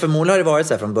förmodligen har det varit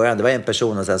så här från början. Det var en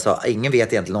person och sen sa ingen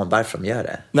vet egentligen varför de gör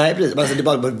det. Nej, precis. Alltså, det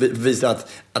bara visar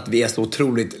att vi är så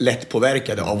otroligt lätt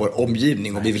påverkade av vår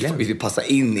omgivning och vi vill passa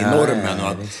in i normen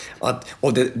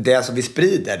och det som vi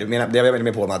sprider. Det är jag väldigt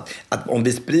med på att om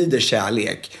vi sprider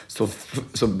kärlek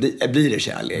så blir det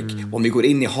kärlek. Om vi går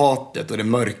in i hatet och det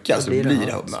mörka så blir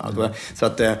det hat. Så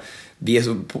att vi är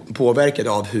så påverkade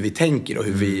av hur vi tänker och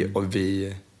hur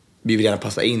vi vill gärna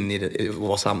passa in i det och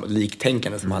vara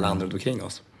liktänkande som alla andra omkring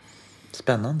oss.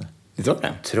 Spännande. Det tror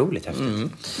jag. Otroligt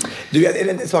häftigt. Du,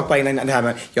 en sak bara innan det här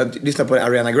med, jag lyssnade på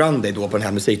Ariana Grande då på den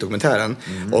här musikdokumentären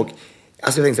och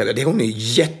alltså jag tänkte så här, hon är en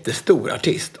jättestor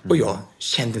artist och jag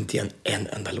kände inte igen en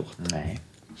enda låt. Nej.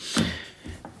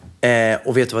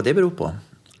 Och vet du vad det beror på?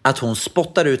 Att hon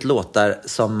spottar ut låtar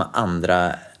som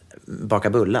andra bakar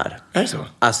bullar. Är det så?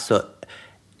 Alltså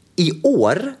i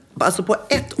år, alltså på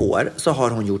 1 år så har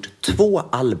hon gjort 2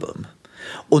 album.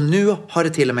 Och nu har det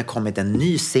till och med kommit en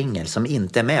ny singel som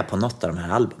inte är med på något av de här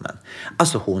albumen.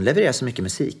 Alltså hon levererar så mycket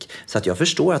musik så att jag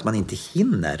förstår att man inte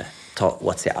hinner ta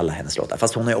åt sig alla hennes låtar.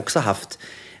 Fast hon har ju också haft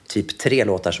typ 3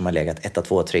 låtar som har legat 1,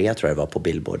 2, 3 tror jag det var på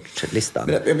Billboard-listan.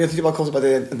 Men jag tyckte det var konstigt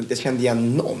att jag kände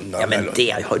igen någon. Ja men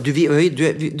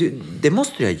det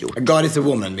måste du ha gjort. God is a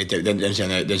woman, vet jag, den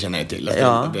känner jag till. Alltså, jag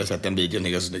har sett en video,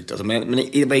 det är så snyggt. Alltså, men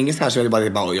det var inget så här så jag bara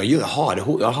jag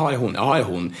har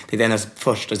hon. Det är hennes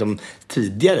första som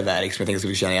tidigare verk som jag tänkte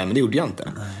skulle känna igen, men det gjorde jag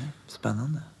inte. Nej,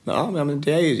 spännande. Ja, men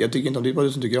det är ju, jag tycker inte om det var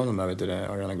du som tycker om de här, vet du,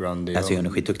 Ariana Grande. Alltså hon är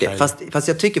skitduktig. Fast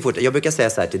jag tycker fort, jag brukar säga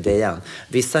så här till dig igen.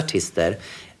 Vissa artister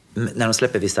när de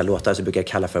släpper vissa låtar så brukar jag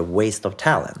kalla för waste of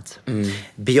talent.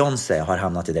 Beyoncé har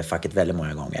hamnat i det facket väldigt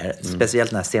många gånger. Speciellt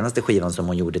den här senaste skivan som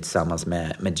hon gjorde tillsammans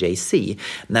med Jay-Z.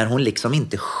 När hon liksom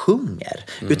inte sjunger.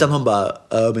 Utan hon bara,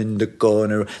 I'm in the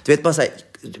corner. Du vet, bara så här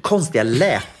konstiga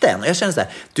läten. Och jag känner så här,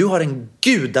 du har en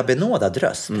gudabenådad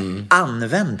röst.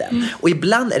 Använd den. Och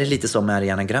ibland är det lite som med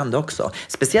Ariana Grande också.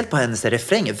 Speciellt på hennes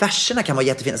refränger. Verserna kan vara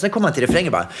jättefina. Sen kommer man till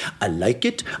refrängen bara, I like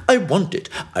it, I want it,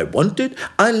 I want it,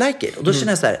 I like it. Och då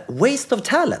känner jag så här, waste of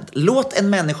talent. Låt en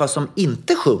människa som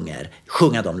inte sjunger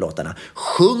sjunga de låtarna.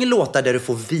 Sjung låtar där du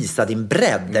får visa din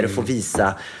bredd. Där du får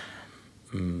visa...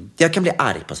 Jag kan bli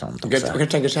arg på sånt också. Jag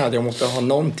tänker så här att jag måste ha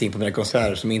någonting på mina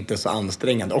konserter som inte är så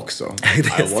ansträngande också. I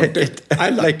want it,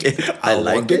 I like it, I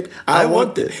like it, I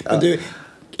want it. Men du,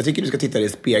 jag tycker du ska titta dig i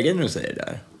spegeln när du säger det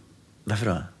där. Varför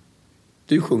då?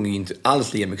 Du sjunger ju inte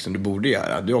alls lika mycket som du borde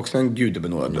göra. Du är också en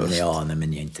gudabenådad röst. Ja, nej,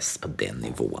 men jag är inte på den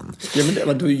nivån. Ja,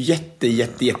 men du är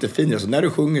jättefin. Alltså, när du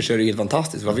sjunger så är det helt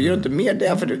fantastiskt. Varför gör du inte mer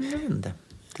det? För du...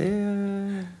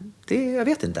 Jag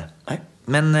vet inte. Nej.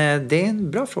 Men det är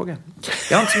en bra fråga.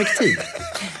 Jag har inte så mycket tid.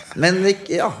 Men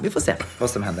ja, vi får se vad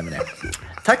som händer med det.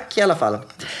 Tack i alla fall.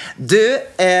 Du,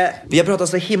 vi har pratat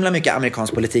så himla mycket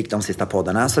amerikansk politik de sista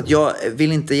poddarna. Så att jag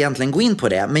vill inte egentligen gå in på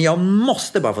det. Men jag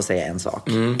måste bara få säga en sak.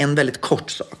 En väldigt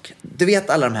kort sak. Du vet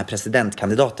alla de här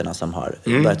presidentkandidaterna som har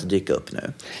börjat dyka upp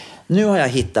nu. Nu har jag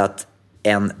hittat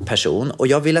en person. Och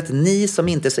jag vill att ni som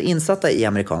inte är så insatta i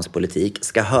amerikansk politik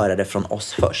ska höra det från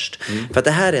oss först. För att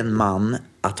det här är en man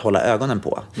att hålla ögonen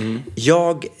på.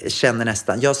 Jag känner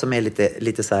nästan, jag som är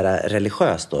lite så här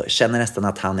religiös då, känner nästan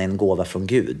att han är en gåva från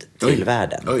Gud till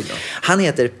världen. Han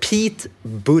heter Pete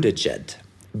Buttigieg.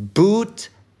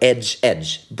 Buttigieg.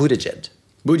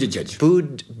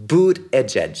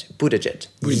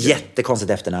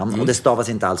 Jättekonstigt efternamn. Och det stavas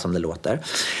inte alls som det låter.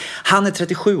 Han är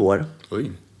 37 år.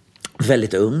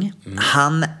 Väldigt ung.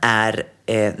 Han är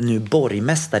nu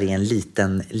borgmästare i en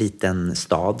liten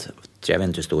stad. Jag vet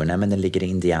inte hur stor den är, men den ligger i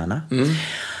Indiana.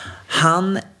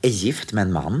 Han är gift med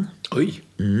en man.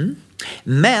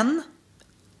 Men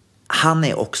han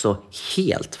är också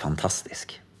helt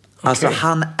fantastisk. Alltså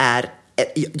han är...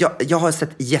 Jag har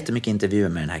sett jättemycket intervjuer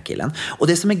med den här killen. Och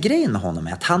det som är grejen med honom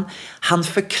är att han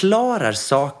förklarar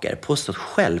saker på så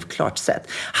självklart sätt.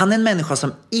 Han är en människa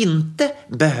som inte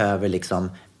behöver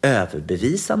liksom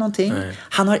överbevisa någonting.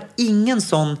 Han har ingen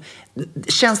sån...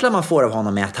 Känslan man får av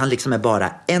honom är att han liksom är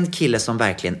bara en kille som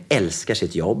verkligen älskar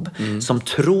sitt jobb. Som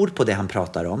tror på det han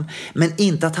pratar om. Men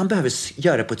inte att han behöver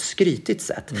göra det på ett skrytigt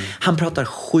sätt. Han pratar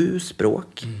 7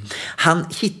 språk. Han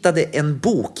hittade en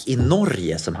bok i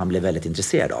Norge som han blev väldigt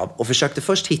intresserad av. Och försökte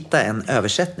först hitta en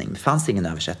översättning. Det fanns ingen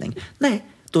översättning. Nej,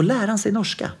 då lär han sig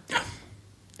norska.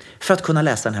 För att kunna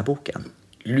läsa den här boken.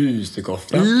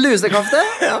 Lusekofta.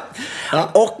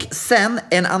 Ja. Och sen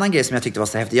en annan grej som jag tyckte var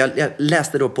så häftig. Jag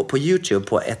läste då på YouTube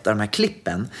på ett av de här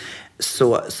klippen.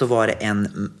 Så var det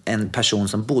en person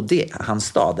som bodde i hans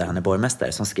stad där han är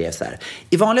borgmästare som skrev så här: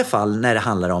 i vanliga fall när det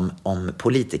handlar om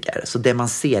politiker så det man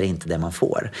ser är inte det man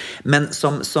får. Men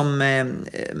som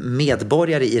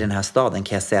medborgare i den här staden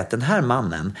kan jag säga att den här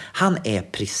mannen, han är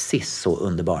precis så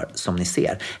underbar som ni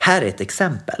ser. Här är ett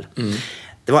exempel.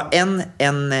 Det var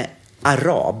en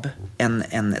arab,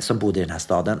 en som bodde i den här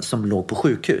staden, som låg på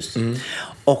sjukhus.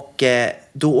 Och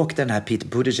då åkte den här Pete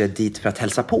Buttigieg dit för att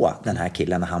hälsa på den här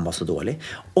killen när han var så dålig.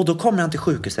 Och då kommer han till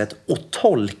sjukhuset och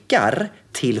tolkar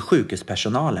till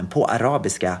sjukhuspersonalen på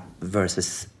arabiska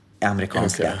versus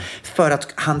amerikanska. För att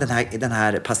den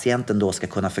här patienten då ska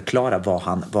kunna förklara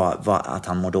att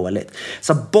han mår dåligt.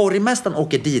 Så borgmästaren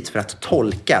åker dit för att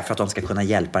tolka för att de ska kunna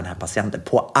hjälpa den här patienten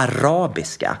på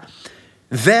arabiska.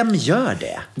 Vem gör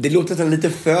det? Det låter lite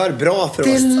för bra för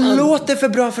det oss. Det låter för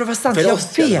bra för att vara sant.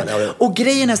 Jag vet. Och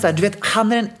grejen är så här, du vet,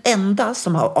 han är den enda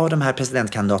som av de här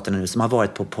presidentkandidaterna nu som har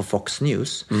varit på Fox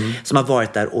News. Som har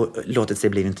varit där och låtit sig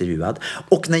bli intervjuad.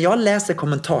 Och när jag läser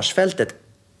kommentarsfältet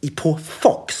på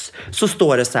Fox så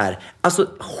står det så här, alltså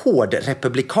hård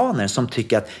republikaner som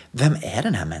tycker att vem är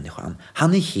den här människan?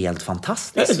 Han är helt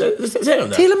fantastisk. Säger de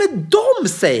det? Till och med de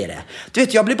säger det. Du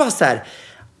vet, jag blir bara så här,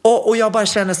 och jag bara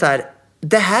känner så här,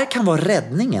 det här kan vara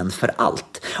räddningen för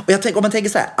allt. Och jag tänker, om man tänker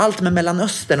så här, allt med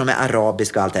Mellanöstern och med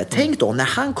arabiska och allt det här. Tänk då när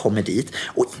han kommer dit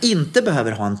och inte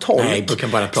behöver ha en tolk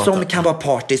som kan vara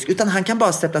partisk, utan han kan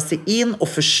bara sätta sig in och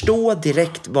förstå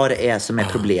direkt vad det är som är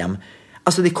problem.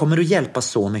 Alltså det kommer att hjälpa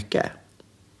så mycket.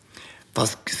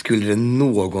 Fast skulle det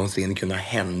någonsin kunna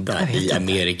hända i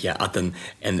Amerika att en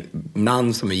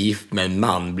man som är gift med en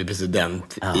man blir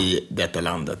president i detta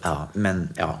landet? Ja, men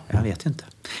jag vet inte.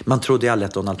 Man trodde ju aldrig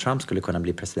att Donald Trump skulle kunna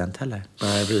bli president heller.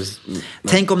 Nej, precis.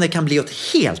 Tänk om det kan bli åt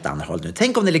helt annat håll nu.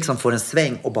 Tänk om det liksom får en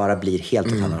sväng och bara blir helt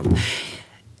åt annat håll.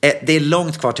 Det är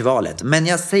långt kvar till valet. Men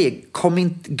jag säger,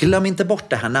 glöm inte bort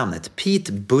det här namnet.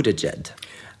 Pete Buttigieg.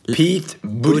 Pete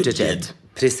Buttigieg.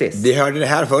 Precis. Vi hörde det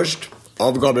här först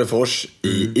av Gabriel Fors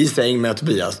i säng med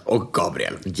Tobias och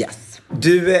Gabriel. Yes.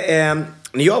 Du,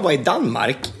 när jag var i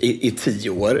Danmark i 10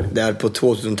 år, där på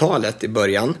 2000-talet i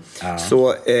början,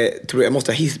 så tror jag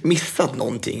måste ha missat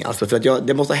någonting. Alltså för att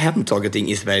det måste ha hänt saker och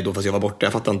ting i Sverige då, fast jag var borta.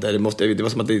 Jag fattar inte. Det var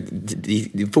som att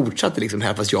det fortsatte liksom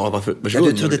här, fast jag var försvunnen. Ja,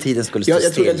 du trodde tiden skulle stå still.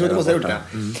 Jag trodde det måste ha gjort det.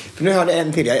 För nu hörde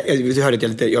en till.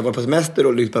 Jag var på semester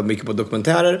och lyssnade mycket på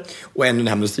dokumentärer. Och en den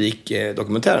här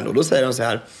musikdokumentären då säger de så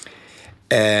här: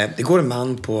 det går en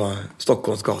man på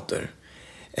Stockholms gator.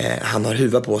 Han har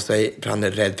huva på sig för han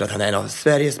är rädd för att han är en av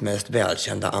Sveriges mest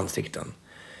välkända ansikten.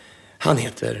 Han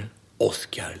heter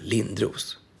Oskar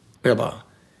Lindros. Och jag bara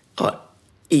har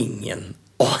ingen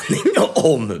aning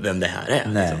om vem det här är.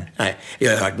 Nej. Liksom. Nej,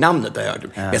 jag har hört namnet, men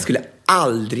jag skulle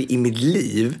aldrig i mitt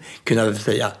liv kunna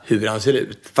säga hur han ser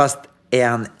ut. Fast är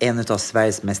han en av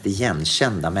Sveriges mest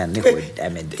igenkända människor?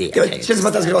 Det känns som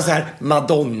att han skulle vara så här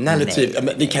Madonna eller typ.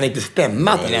 Men det kan inte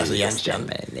stämma att han är så igenkänd.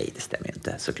 Nej, det stämmer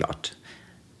inte, såklart.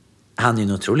 Han är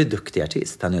en otroligt duktig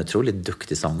artist. Han är en otroligt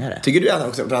duktig sångare. Tycker du han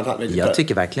också? Jag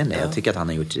tycker verkligen det. Jag tycker att han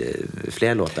har gjort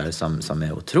flera låtar som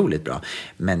är otroligt bra.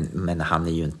 Men han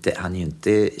är ju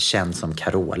inte känd som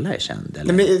Carola är känd.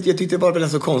 Eller? Nej, men jag tyckte det var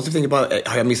så konstigt. Jag tänkte bara,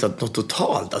 har jag missat något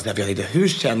totalt? Alltså, jag tänkte, hur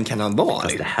känd kan han vara?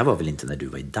 Fast det här var väl inte när du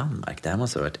var i Danmark? Det här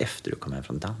måste ha varit efter du kom hem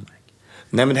från Danmark.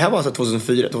 Nej, men det här var alltså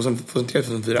 2003,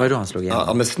 2004. Var det då han slog igenom?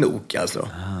 Ja, med Snook alltså.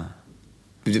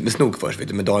 Med Snook först, vet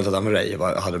du, med Daniel Adam Ray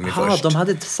hade de ju först. De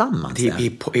hade tillsammans.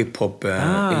 Hiphop och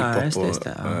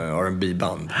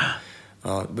R&B-band.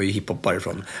 Ja, det var ju hiphopare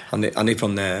ifrån. Han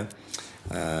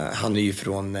är ju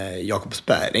från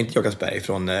Jakobsberg. Nej, inte Jakobsberg,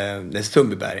 från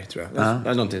Sundbyberg, tror jag.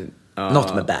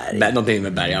 Något med berg. Någonting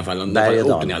med berg i alla fall.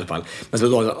 Orten i alla fall. Men så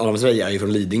Daniel Adam Ray är ju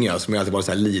från Lidingö, som alltid varit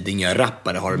så här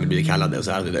Lidingö-rappare har de blivit kallade. Och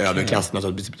så här, överklassen har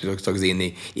tagit in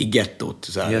i gettot.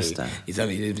 Så här,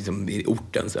 i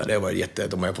orten. Så här. Det har varit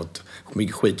de har fått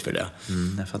mycket skit för det.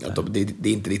 Det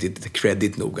är inte riktigt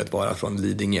credit nog att vara från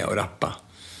Lidingö och rappa.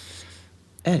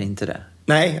 Är det inte det?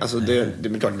 Nej, alltså det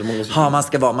är klart.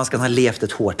 Man ska ha levt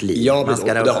ett hårt liv. Ja,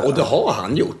 och det har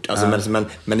han gjort. Alltså,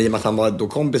 men i och med att han var då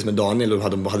kompis med Daniel och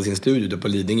hade sin studio då på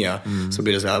Lidingö, så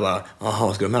blir det så här bara,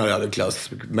 jaha, ska de här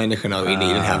överklassmänniskorna in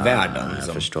i den här världen? Liksom.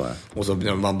 Jag förstår. Och så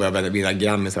när man börjar vinna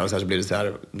grammisar och så blir det så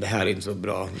här, det här är inte så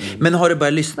bra. Men har du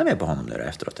börjat lyssna mer på honom nu då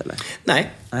efteråt, eller?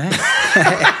 Nej.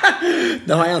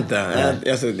 Det har jag inte.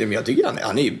 Alltså, jag tycker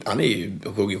han är ju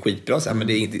skitbra så här, men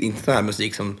det är inte sån här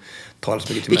musik som talar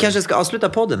så mycket till Vi mig. kanske ska avsluta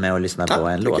podden med att lyssna på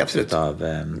en låt absolut. av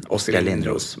Oskar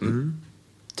Lindros.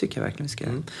 Tycker jag verkligen vi ska.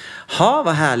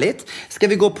 Vad härligt. Ska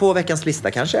vi gå på veckans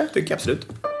lista kanske? Tycker jag absolut.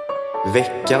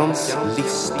 Veckans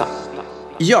lista.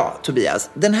 Ja, Tobias.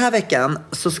 Den här veckan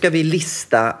så ska vi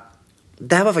lista...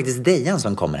 Det här var faktiskt Dejan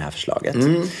som kom med det här förslaget.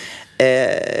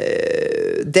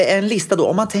 Det är en lista då,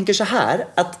 om man tänker så här,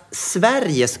 att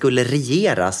Sverige skulle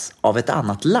regeras av ett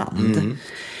annat land.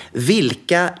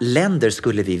 Vilka länder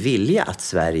skulle vi vilja att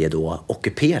Sverige då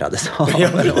ockuperades av?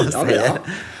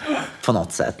 På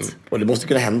något sätt. Och det måste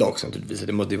kunna hända också naturligtvis.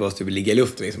 Det måste ligga i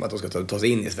luften liksom, att de ska ta sig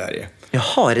in i Sverige.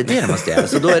 Jaha, är det måste göra?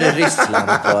 Så då är det Ryssland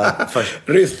på först.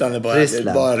 Ryssland är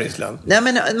bara Ryssland. Nej,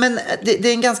 men det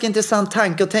är en ganska intressant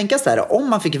tanke att tänka så här. Om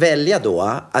man fick välja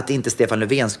då att inte Stefan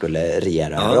Löfven skulle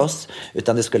regera över oss,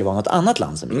 utan det skulle vara något annat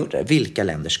land som gjorde det. Vilka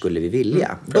länder skulle vi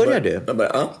vilja? Börjar du?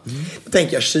 Då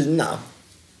tänker jag Kina.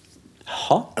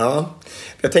 Jaha. Ja.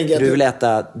 Jag tänker du vill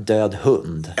äta död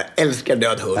hund. Jag älskar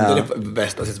död hund. Det är det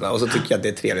bästa. Och så tycker jag att det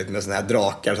är trevligt med såna här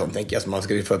drakar som tänker jag. Så man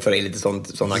ska föra in lite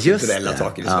sådana kulturella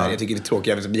saker i Sverige. Jag tycker det är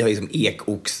tråkigt. Vi har liksom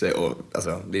ekoxe och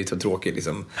alltså, det är så tråkigt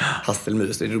liksom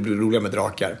hasselmus. Det är roligare med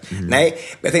drakar. Nej, men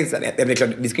jag tänkte så här, det är klart,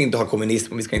 vi ska inte ha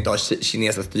kommunism och vi ska inte ha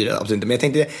kinesiska styre, absolut inte. Men jag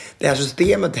tänkte det här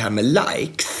systemet, det här med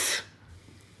likes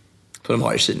som de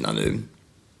har i Kina nu.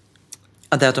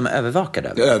 Det är att de är övervakade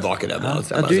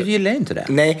över. Du gillar inte det?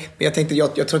 Nej, men jag tänkte,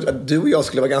 jag tror att du och jag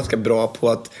skulle vara ganska bra på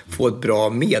att få ett bra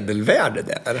medelvärde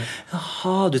där.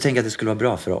 Jaha, du tänker att det skulle vara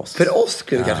bra för oss? För oss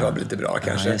skulle det kanske vara lite bra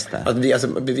kanske. Ja, just det. Att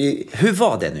vi... Hur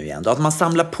var det nu igen då? Att man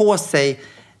samlar på sig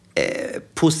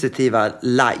positiva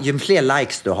ju fler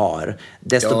likes du har,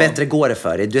 desto bättre går det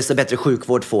för dig, desto bättre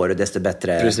sjukvård får du, desto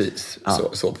bättre... Precis,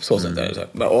 så sätt är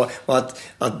det. Och att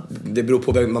det beror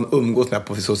på vem man umgås med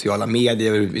på sociala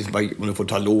medier, om du får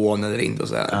ta lån eller inte och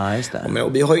så här. Ja, just det.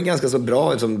 Och vi har ju ganska så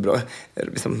bra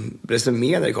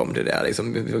resumé när det kommer till det här.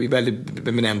 Vi är väldigt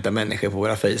eminenta människor på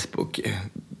våra Facebook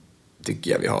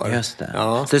tycker jag vi har. Just det.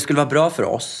 Ja. Så det skulle vara bra för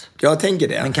oss. Jag tänker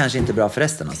det. Men kanske inte bra för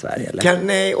resten av Sverige, eller?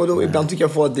 Nej, och då ibland tycker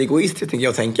jag att det är egoistiskt, tänker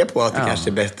jag tänka på att det kanske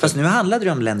är bättre. Fast nu handlade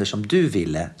det om länder som du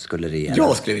ville skulle regera.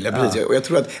 Jag skulle vilja, precis. Och jag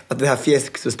tror att det här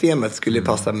fjäsksystemet skulle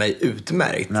passa mig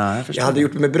utmärkt. Ja, jag hade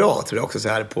gjort mig bra, tror jag också, så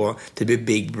här på typ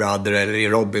Big Brother eller i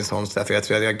Robinsons. För jag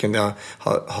tror att jag kunde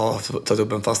ha tagit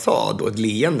upp en fasad och ett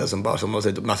leende som har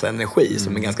sett upp massa energi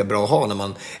som är ganska bra att ha när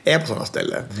man är på sådana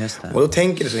ställen. Och då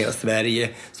tänker det som hela Sverige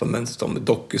som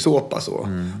dokusåpa så.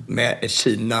 Med ett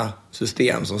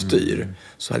Kina-system som styr,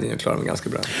 så hade jag klarat mig ganska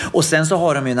bra. Och sen så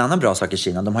har de ju en annan bra sak i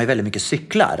Kina. De har ju väldigt mycket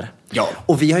cyklar. Ja.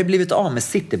 Och vi har ju blivit av med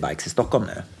citybikes i Stockholm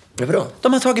nu. Varför då?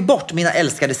 De har tagit bort mina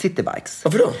älskade citybikes.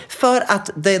 Varför då? För att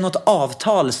det är något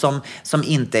avtal som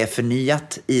inte är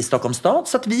förnyat i Stockholms stad.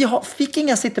 Så att vi fick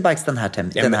inga citybikes den här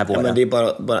våren. Ja, men det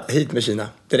är bara hit med Kina.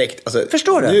 Direkt. Alltså,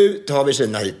 förstår du? Nu tar vi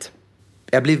Kina hit.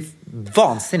 Jag blir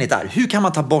vansinnigt arg. Hur kan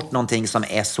man ta bort någonting som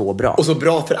är så bra? Och så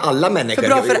bra för alla människor. Så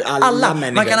bra för alla.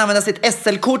 Man kan använda sitt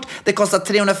SL-kort. Det kostar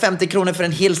 350 kronor för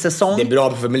en hel säsong. Det är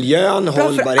bra för miljön. Bra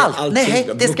för allt. Nej,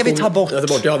 det ska vi ta bort.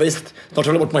 Ja, visst. Snart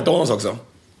håller bort McDonalds också.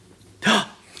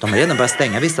 De har redan börjat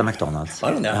stänga vissa McDonalds.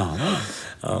 Har de det?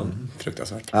 Ja.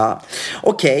 Fruktansvärt. Ja.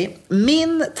 Okej.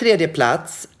 Min tredje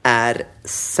plats är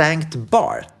Sankt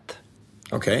Bart.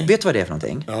 Okej. Vet du vad det är för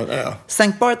någonting? Ja.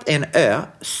 Sankt Bart är en ö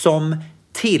som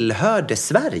tillhörde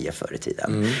Sverige förr i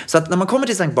tiden. Så att när man kommer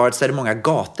till Sankt Bart så är det många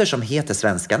gator som heter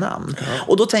svenska namn.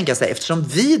 Och då tänker jag så här, eftersom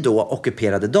vi då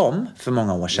ockuperade dem för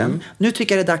många år sedan, nu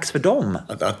tycker jag det är dags för dem.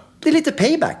 Det är lite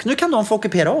payback. Nu kan de få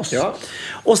ockupera oss. Ja.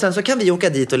 Och sen så kan vi åka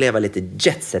dit och leva lite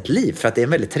jetset-liv för att det är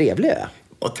en väldigt trevlig ö.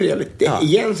 Och trevligt. Det är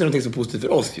igen så någonting så positivt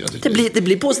för oss. Det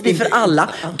blir positivt för alla.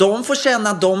 De får känna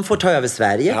att de får ta över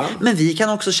Sverige. Ja. Men vi kan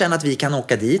också känna att vi kan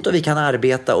åka dit och vi kan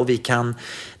arbeta och vi kan...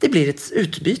 Det blir ett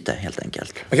utbyte helt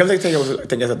enkelt. Man kan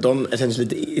tänka att de känns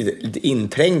lite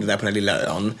inträngda där på den här lilla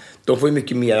ön. De får ju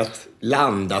mycket mer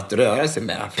land att röra sig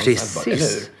med.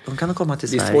 Precis. De kan komma till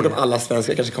Sverige. Det är svårt om alla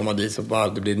svenskar kanske kommer dit så bara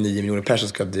det blir 9 miljoner personer som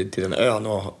ska till den ön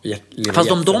och leva.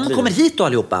 Fast om de kommer hit då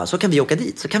allihopa så kan vi åka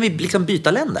dit. Så kan vi liksom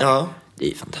byta länder. Ja. Det är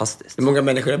ju fantastiskt. Hur många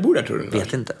människor bor där, tror du?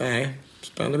 Vet inte. Nej,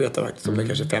 spännande att veta faktiskt. Om det är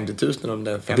kanske 50 000 eller om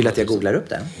det är 50 000. Vill att jag googlar upp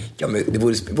det? Ja, men det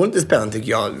vore inte spännande tycker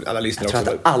jag. Alla lyssnar också. Jag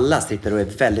tror att alla sitter och är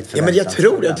väldigt förväntansfulla. Ja, men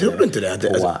jag tror inte det.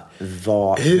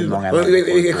 Hur många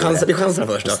människor? Vi chansar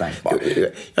först då.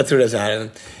 Jag tror det är så här...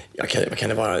 vad kan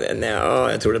det vara? Nej,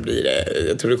 jag tror det blir...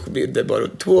 Jag tror det är bara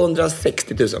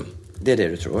 260 000. Det är det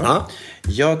du tror? Ja.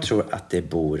 Jag tror att det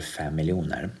bor 5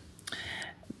 miljoner.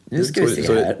 Nu ska vi se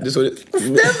här.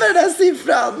 Stämmer den där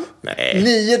siffran? Nej.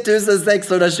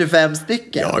 9625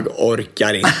 stycken. Jag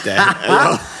orkar inte.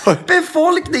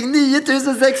 Befolkning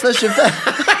 9625.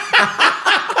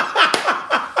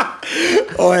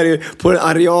 På en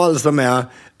areal som är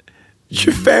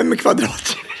 25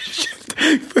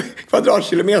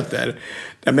 kvadratkilometer.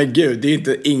 Nej men gud, det är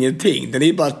inte ingenting. Den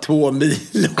är bara 2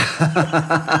 mil.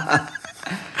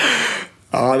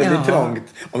 Ja, det blir trångt.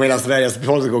 Om hela Sveriges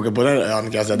befolkning ska åka på den ön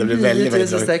kan jag säga. Det blir väldigt, väldigt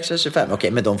trångt. 9625.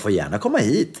 Okej, men de får gärna komma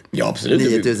hit. Ja, absolut.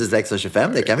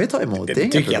 9625, det kan vi ta emot. Det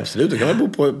tycker jag absolut. De kan bo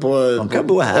på de kan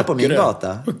bo här på min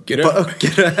gata. På Öckerö.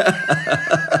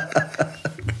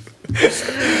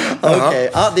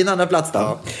 Okej, din andra plats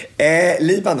då?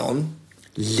 Libanon.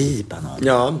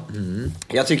 Ja.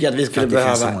 Jag tycker att vi skulle behöva...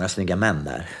 Det finns så många snygga män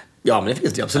där. Ja, men det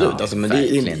finns det absolut. Ja, alltså, men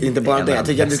det är inte bara det. Jag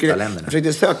tycker att vi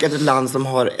försökte söka ett land som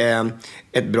har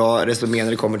ett bra resumé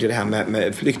när det kommer till det här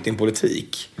med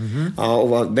flyktingpolitik. Ja, och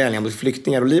vara vänliga mot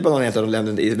flyktingar. Och Libanon är ett av de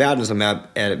länder i världen som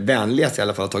är vänligast i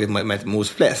alla fall. Har tagit emot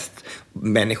flest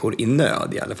människor i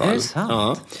nöd i alla fall. Är det sant?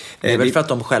 Ja. Det är väl för att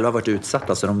de själva har varit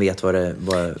utsatta så de vet vad det...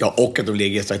 Ja, och att de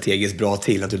ligger strategiskt bra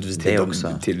till naturligtvis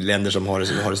till länder som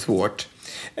har det svårt.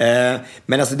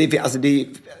 Men alltså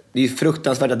det är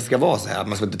fruktansvärt att det ska vara så här.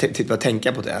 Man ska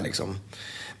tänka på det här liksom.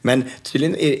 Men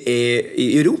tydligen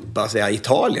i Europa så är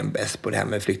Italien bäst på det här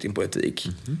med flyktingpolitik.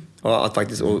 Och att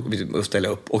faktiskt och ställa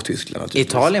upp. Och Tyskland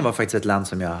naturligtvis. Italien var faktiskt ett land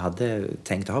som jag hade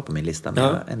tänkt att ha på min lista. Men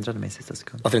jag ändrade mig i sista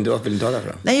sekund. Varför vill du inte ha det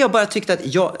för? Nej, jag bara tyckte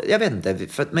att jag vet inte.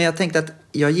 Men jag tänkte att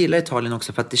jag gillar Italien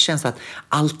också för att det känns att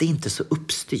allt är inte så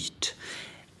uppstyrt.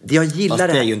 Jag gillar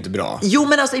fast det är ju inte bra. Jo,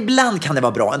 men alltså ibland kan det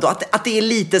vara bra ändå. Att det är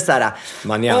lite så här...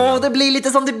 det blir lite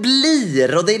som det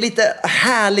blir. Och det är lite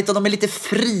härligt och de är lite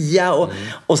fria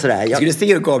och sådär. Jag skulle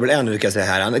se hur Gabriel är nu, kan jag säga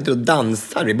här. Han är inte och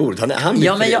dansar vid bordet.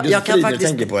 Jag kan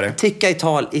faktiskt tycka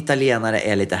italienare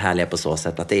är lite härliga på så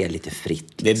sätt att det är lite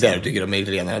fritt. Det är där du tycker de är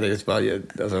italienare. Det är bara,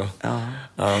 alltså.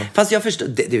 Ja. Fast jag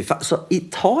förstår... Så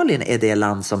Italien är det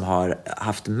land som har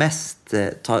haft mest...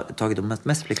 tagit de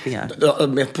mest flyktingar.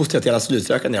 Med positivt till alla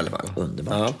asylsökande i alla fall.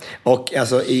 Underbart. Ja. Och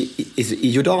alltså i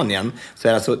Jordanien så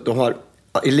är det alltså, de har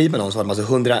I Libanon så hade man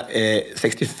alltså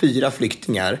 164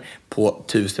 flyktingar på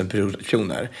 1000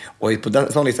 personer. Och på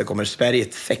den sån lista kommer Sverige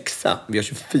 6:a. Vi har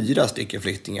 24 stycken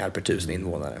flyktingar per 1000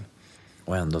 invånare.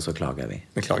 Och ändå så klagar vi.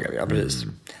 Men klagar vi, ja precis.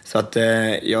 Så att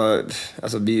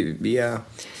vi är...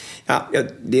 Ja,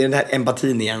 det är den här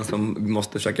empatin igen som vi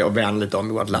måste försöka värna lite om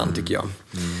i vårt land, tycker jag.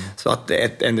 Så att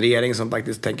en regering som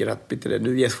faktiskt tänker att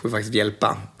nu får vi faktiskt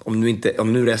hjälpa. Om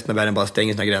nu resten av världen bara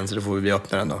stänger sina gränser, då får vi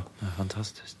öppna den då. Ja,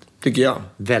 fantastiskt. Tycker jag.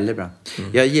 Väldigt bra.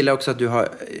 Jag gillar också att du har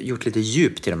gjort lite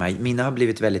djup till de här. Mina har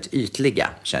blivit väldigt ytliga,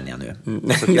 känner jag nu.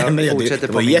 Så jag fortsätter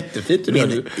på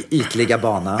min ytliga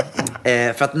bana.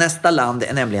 För att nästa land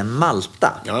är nämligen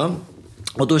Malta. Ja.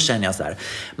 Och då känner jag så här.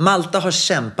 Malta har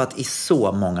kämpat i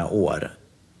så många år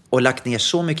och lagt ner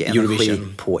så mycket energi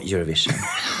på Eurovision.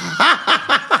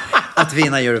 Att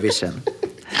vinna Eurovision.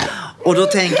 Och då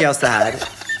tänker jag så här.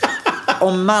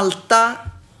 Om Malta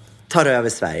tar över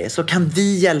Sverige så kan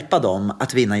vi hjälpa dem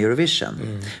att vinna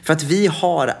Eurovision. För att vi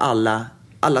har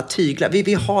alla tyglar.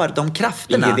 Vi har de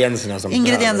krafterna.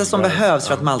 Ingredienserna som behövs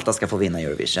för att Malta ska få vinna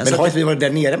Eurovision. Men har inte vi varit där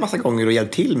nere massa gånger och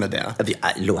hjälpt till med det? Vi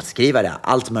är låtskrivare,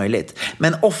 allt möjligt.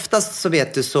 Men oftast så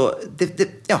vet du så...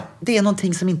 Det är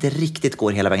någonting som inte riktigt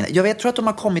går hela vägen. Jag tror att de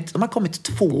har kommit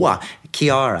tvåa.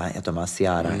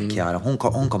 Ciara,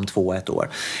 hon kom tvåa ett år.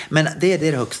 Men det är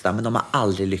det högsta, men de har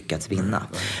aldrig lyckats vinna.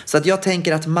 Så att jag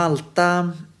tänker att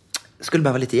Malta skulle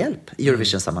behöva lite hjälp i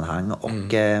Eurovision-sammanhang. Och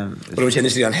de känner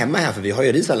sig redan hemma här, för vi har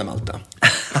ju ris alla Malta.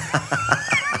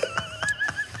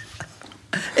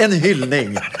 En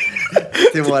hyllning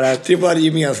till våra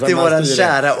gemensamma, till våra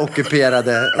kära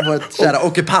ockuperade, vårt kära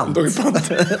ockupant.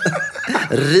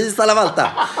 Ris alla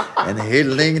Malta. En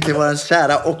hyllning till våran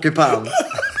kära ockupant.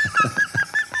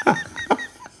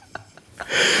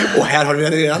 Och här har vi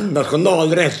redan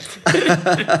nationalrätt.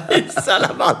 Ris alla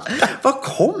Malta. Var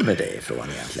kommer det ifrån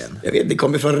egentligen? Jag vet, det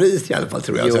kommer från ris i alla fall,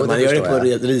 tror jag. Jo, så man gör det på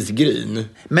risgryn.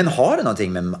 Men har det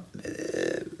någonting med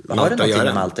Malta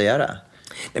att göra?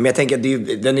 Nej, men jag tänker att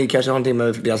den är kanske har någonting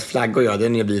med deras flagga att göra.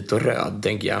 Den är vit och röd,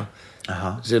 tänker jag.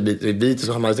 Aha. Så det är vit och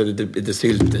så har man lite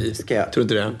sylt i. Ska jag tror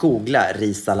inte det? Googla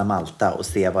ris alla Malta och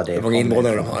se vad det är. Hur många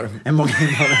invånare de har? Hur många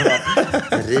invånare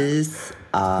de har? Ris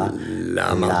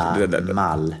alla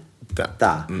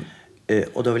Malta.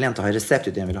 Och då vill jag inte ha recept,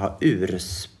 utan jag vill ha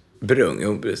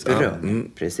Brung,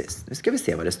 precis. Nu ska vi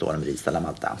se vad det står om ris alla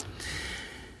Malta.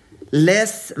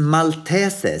 Les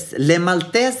Malteses. Le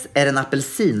Maltes är en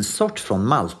apelsinsort från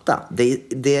Malta.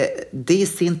 Det i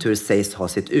sin tur sägs ha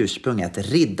sitt ursprung att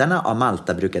riddarna av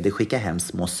Malta brukade skicka hem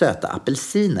små söta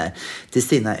apelsiner till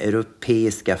sina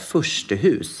europeiska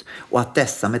furstehus och att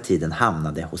dessa med tiden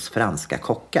hamnade hos franska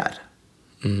kockar.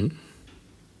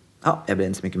 Ja, jag blir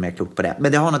inte så mycket mer klok på det.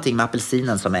 Men det har någonting med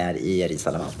apelsinen som är i ris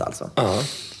alla Malta alltså. Ja,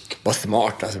 vad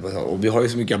smart alltså. Och vi har ju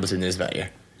så mycket apelsiner i Sverige.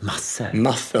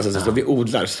 Massor alltså, så vi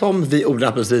odlar. Som vi odlar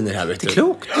apelsiner här, vet du. Det är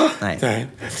klokt. Nej.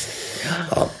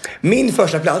 Ja. Min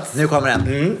första plats. Nu kommer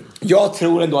den. Jag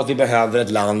tror ändå att vi behöver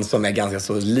ett land som är ganska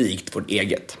så likt vårt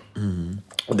eget.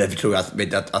 Och därför tror jag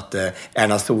att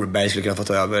Erna Solberg skulle kunna få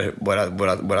ta över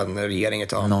våran regering ett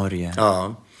tag. Norge.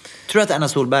 Ja. Tror du att Erna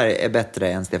Solberg är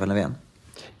bättre än Stefan Löfven?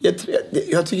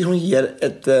 Jag tycker hon ger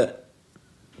ett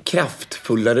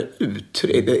kraftfullare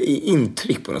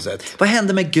intryck på något sätt. Vad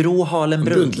hände med Gro Harlem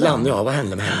Brundtland? Ja, vad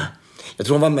hände med henne? Jag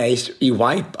tror hon var med i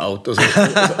Wipeout och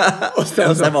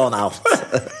sen var hon out.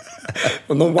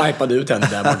 Och de wipade ut henne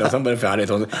där borta. Sen var det färdigt.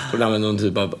 Hon använde någon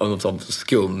typ av något sånt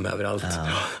skum överallt.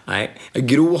 Nej,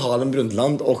 Gro Harlem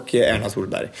Brundtland och Erna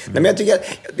Solberg. Nej, men jag tycker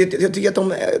att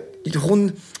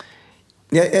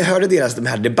jag hörde de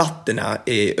här debatterna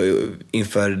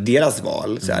inför deras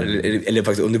val, så här, eller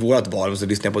faktiskt under vårat val, och så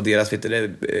lyssnade jag på deras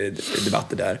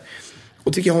debatter där.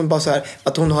 Och tycker hon bara så här,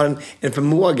 att hon har en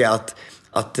förmåga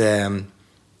att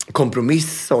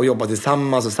kompromissa och jobba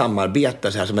tillsammans och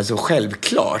samarbeta så här, som är så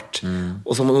självklart.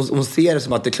 Och som hon ser det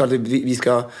som att det är klart att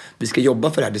vi ska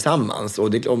jobba för det här tillsammans.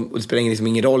 Och det spelar liksom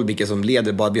ingen roll vilka som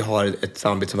leder, bara vi har ett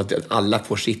samarbete som att alla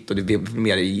får sitt och det blir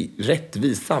mer i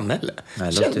rättvis samhälle.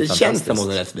 Det känns som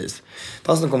att rättvis.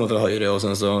 Fast de kommer från höjre och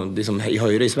sen så, det som i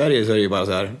höjre i Sverige så är det ju bara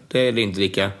så här, det är inte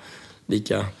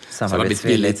lika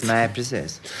samarbetsvilligt. Nej,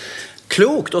 precis.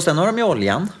 Klokt, och sen har de ju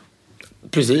oljan.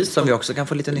 Precis. Som vi också kan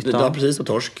få lite nytta av. Ja, precis, och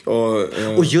torsk.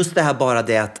 Och just det här bara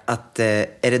det att är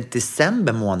det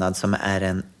december månad som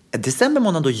är december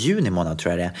månad och juni månad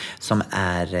tror jag det är, som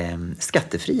är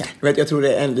skattefria. Jag tror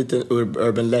det är en liten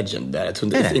urban legend där. Jag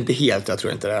tror inte helt, jag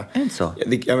tror inte det. Är det inte så?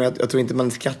 Jag tror inte man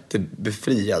är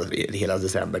skattebefriad hela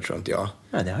december, tror inte jag.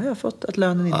 Ja, det har jag fått, att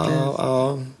lönen inte...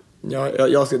 Ja.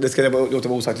 Det ska låta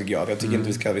vara osagt tycker jag. Jag tycker inte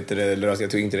vi ska lösa.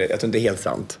 Jag tror inte det är helt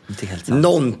sant. Inte helt sant.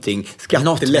 Någonting.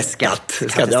 Skattelätt.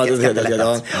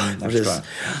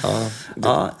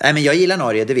 Nej, men jag gillar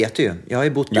Norge, det vet du ju. Jag har ju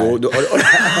bott där.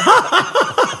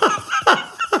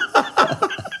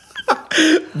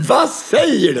 Vad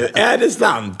säger du? Är det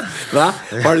sant? Va?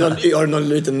 Har du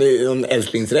någon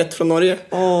älsklingsrätt från Norge?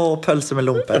 Pölse med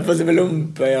lumpen. Pölse med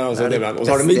lumpen, ja. Och så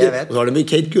har du med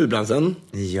Kate Gulbrandsen.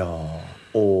 Ja.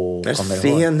 När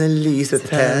scenen lyser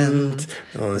tänt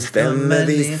och stämmer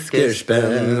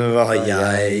viskerspänn vad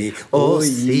jag och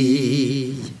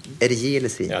si. Är det J eller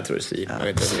si? Jag tror det är si.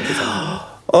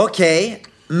 Okej.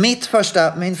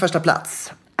 Min första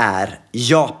plats är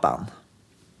Japan.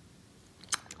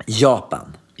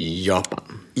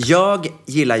 Jag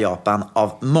gillar Japan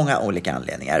av många olika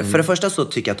anledningar. För det första så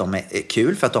tycker jag att de är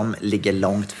kul för att de ligger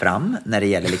långt fram när det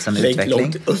gäller liksom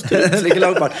utveckling. Ligger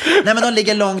långt bort. Nej, men de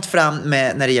ligger långt fram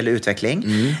när det gäller utveckling.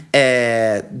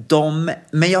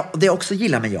 Men det jag också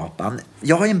gillar med Japan,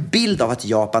 jag har ju en bild av att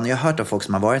Japan, och jag har hört av folk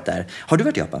som har varit där. Har du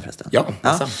varit i Japan förresten? Ja.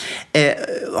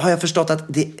 Har jag förstått att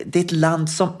det är ett land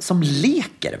som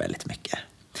leker väldigt mycket.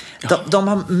 De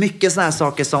har mycket såna här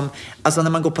saker som, alltså när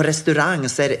man går på restaurang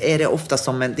så är det ofta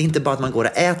det är inte bara att man går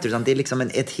och äter, utan det är liksom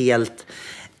ett helt,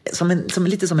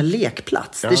 lite som en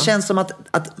lekplats. Det känns som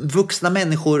att vuxna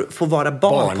människor får vara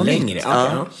barn på längre.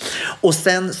 Ja. Och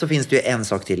sen så finns det ju en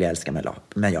sak till jag älskar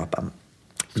med Japan.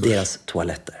 Deras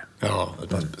toaletter. Ja,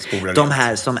 de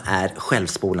här som är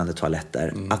självspolande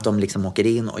toaletter. Att de liksom åker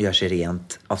in och gör sig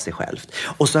rent av sig självt.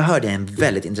 Och så hörde jag en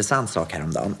väldigt intressant sak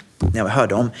häromdagen. Jag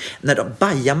hörde om när de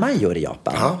bajamajor i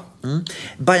Japan.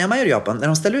 Bajamajor i Japan, när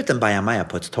de ställer ut en bajamaja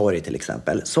på ett torg till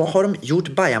exempel, så har de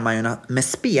gjort bajamajorna med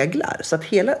speglar. Så att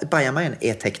hela bajamajan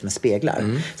är täckt med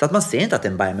speglar. Så att man ser inte att det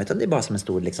är en bajamaja, utan det är bara som en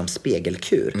stor liksom,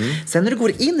 spegelkur. Sen när du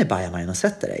går in i bajamajan och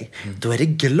sätter dig, då är det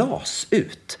glas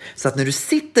ut. Så att när du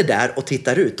sitter där och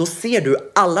tittar ut, då ser du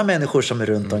alla människor som är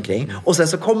runt omkring. Och sen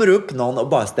så kommer det upp någon och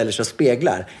bara ställer sig och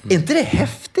speglar. Är inte det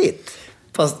häftigt?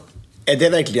 Fast är det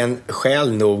verkligen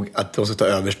skäl nog att de ska ta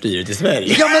över styret i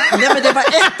Sverige? Ja, men det var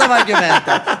ett av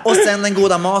argumenten. Och sen den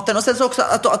goda maten. Och sen så också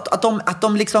att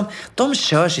de liksom, de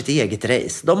kör sitt eget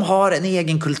race. De har en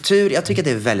egen kultur. Jag tycker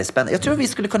det är väldigt spännande. Jag tror vi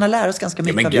skulle kunna lära oss ganska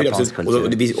mycket av japansk kultur. Och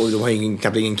de har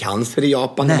knappt ingen cancer i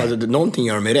Japan. Alltså, någonting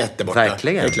gör de är rätt där borta.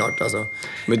 Verkligen. Det är klart alltså.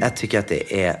 Jag tycker att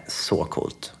det är så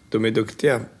coolt. De är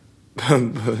duktiga.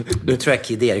 Nu tror jag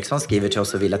Kid Eriksson skriver till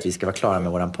oss och vill att vi ska vara klara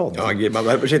med våran podd. Ja,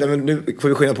 men nu får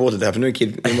vi skynda på det här, för nu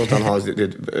måste han ha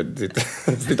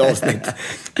sitt avsnitt.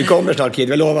 Vi kommer snart, Kid,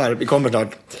 vi lovar, vi kommer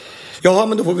snart. Ja,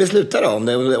 men då får vi sluta då,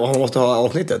 om han måste ha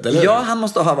avsnittet, eller? Ja, han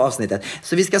måste ha avsnittet.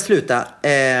 Så vi ska sluta.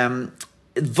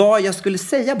 Vad jag skulle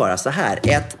säga bara så här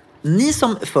är att ni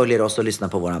som följer oss och lyssnar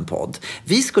på våran podd,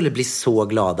 vi skulle bli så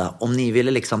glada om ni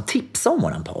ville liksom tipsa om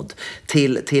våran podd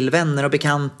till vänner och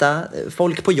bekanta,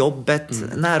 folk på jobbet,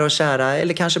 nära och kära,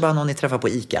 eller kanske bara någon ni träffar på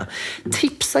ICA.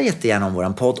 Tipsa jättegärna om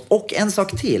våran podd. Och en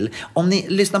sak till, om ni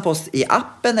lyssnar på oss i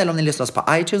appen eller om ni lyssnar på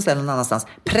iTunes eller någon annanstans,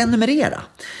 prenumerera.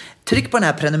 Tryck på den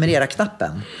här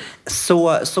prenumerera-knappen,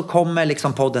 så kommer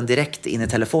liksom podden direkt in i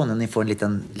telefonen. Ni får en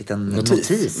liten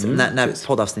notis när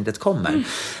poddavsnittet kommer.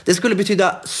 Det skulle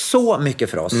betyda så mycket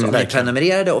för oss om ni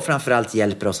prenumererade och framförallt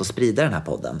hjälper oss att sprida den här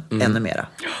podden ännu mera.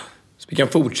 Så vi kan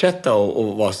fortsätta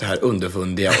och vara så här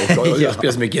underfundiga och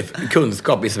sprida så mycket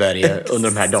kunskap i Sverige under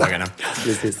de här dagarna.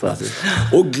 Precis så.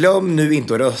 Och glöm nu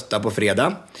inte att rösta på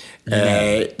fredag. Det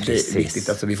är viktigt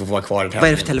att vi får vara kvar här. Vad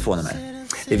är det för telefonnummer?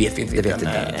 Det vet vi inte. Det vet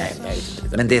inte. Nej.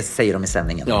 Men det säger de i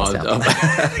sändningen. Ja,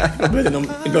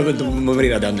 vi behöver inte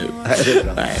memorera den nu.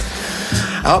 Nej.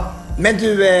 Ja, men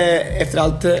du, efter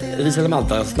allt Lisa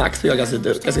Malta-snack så är jag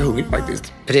ganska hungrig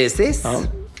faktiskt. Precis. Ja.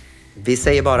 Vi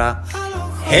säger bara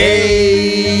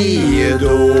hej då.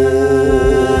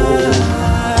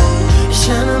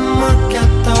 Känner mörka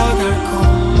dagar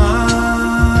komma.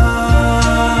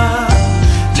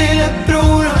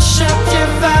 Lillebror har köpt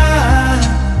gevär.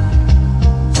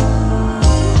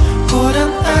 På den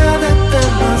ödet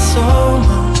denna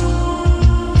sommar.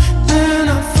 Nu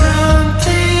när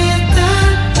framtiden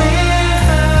är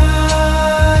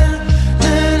här.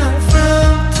 Nu när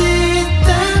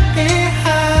framtiden är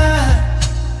här.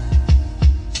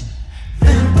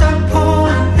 Vänta på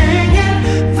en ängel.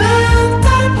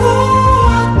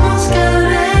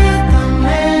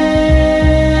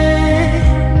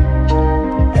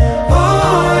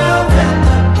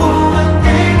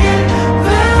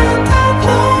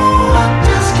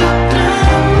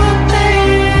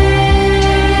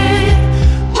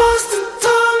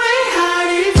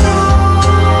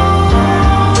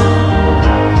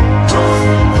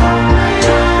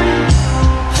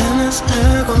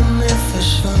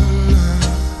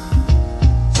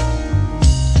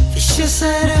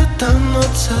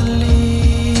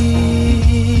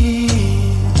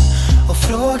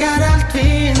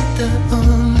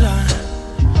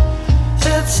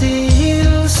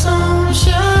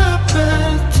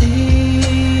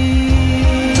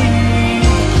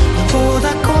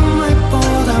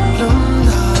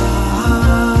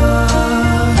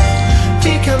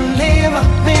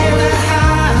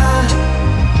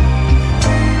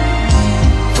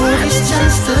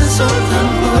 känns det som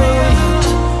den börjat.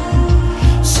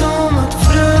 Som att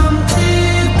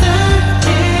framtiden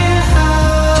är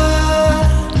här.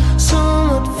 Som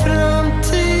att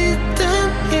framtiden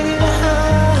är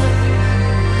här.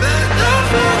 Vänta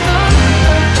på mig.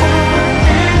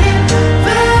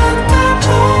 Vänta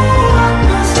på att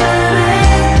man ska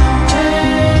rädda mig.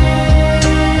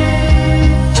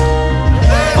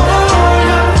 Åh,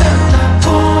 jag väntar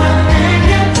på en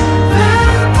ängel.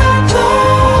 Väntar på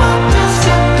att jag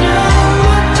ska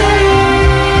glömma dig.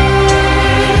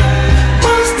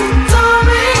 Måste ta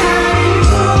mig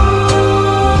härifrån.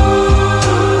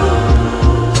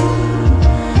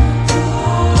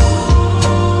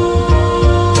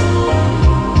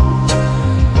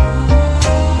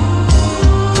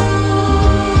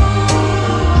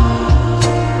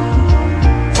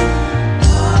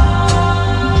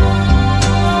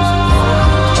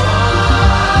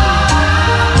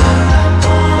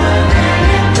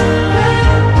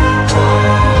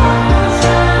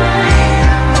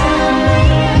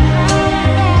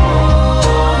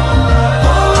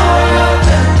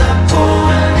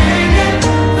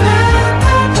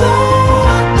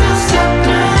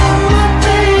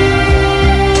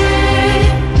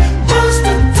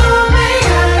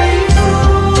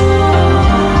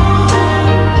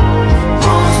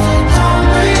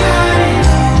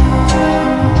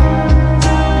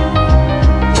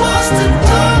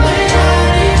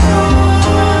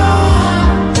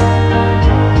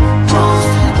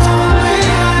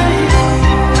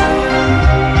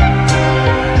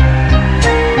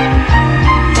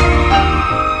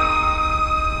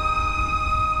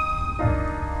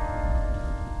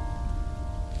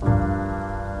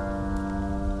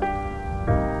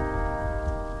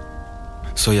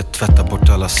 Så jag tvättar bort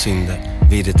alla synder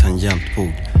vid ett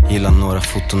tangentbord. Gillar några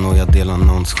foton och jag delar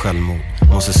någons självmord.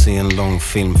 Måste se en lång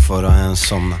film för att ens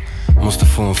somna. Måste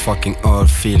få en fucking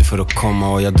örfil för att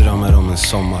komma. Och jag drömmer om en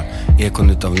sommar. Ekon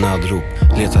utav nödrop,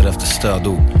 letar efter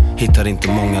stödord. Hittar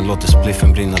inte många, låter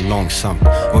spliffen brinna långsamt.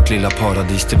 Vårt lilla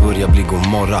paradis, det börjar bli god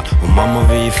morra. Och mamma,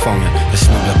 vi är fången. Jag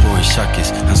snubblar på en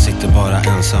tjackis, han sitter bara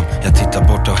ensam. Jag tittar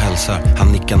bort och hälsar,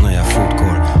 han nickar när jag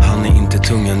fortgår. Han är inte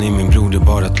tungan i min bror, det är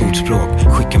bara ett ordspråk.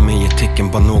 Skicka mig ett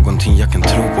tecken, bara någonting jag kan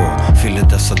tro på. Fyller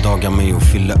dessa dagar med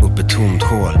att fylla upp ett tomt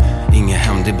hål. Inget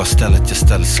hem, det är bara stället jag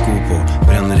ställer skor på.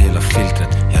 Bränner hela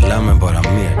filtret, jag lär mig bara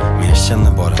mer. Men jag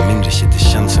känner bara mindre shit, det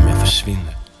känns som jag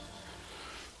försvinner.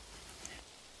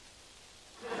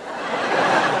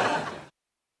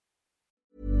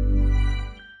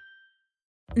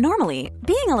 Normally,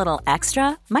 being a little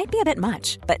extra might be a bit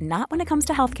much, but not when it comes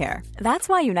to healthcare. That's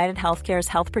why United Healthcare's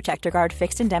Health Protector Guard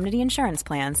fixed indemnity insurance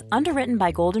plans, underwritten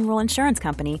by Golden Rule Insurance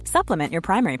Company, supplement your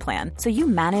primary plan so you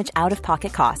manage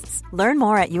out-of-pocket costs. Learn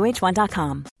more at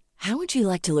uh1.com. How would you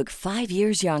like to look 5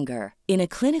 years younger? In a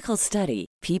clinical study,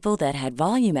 people that had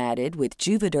volume added with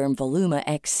Juvederm Voluma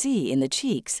XC in the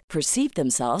cheeks perceived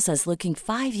themselves as looking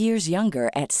 5 years younger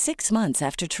at 6 months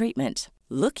after treatment.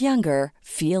 Look younger,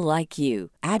 feel like you.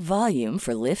 Add volume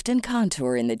for lift and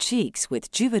contour in the cheeks with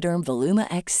Juvederm Voluma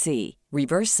XC.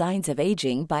 Reverse signs of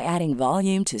aging by adding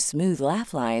volume to smooth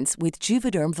laugh lines with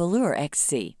Juvederm Volure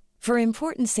XC. For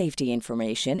important safety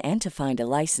information and to find a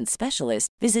licensed specialist,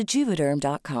 visit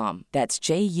Juvederm.com. That's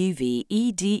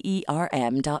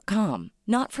JUVEDERM.com.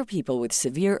 Not for people with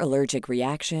severe allergic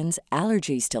reactions,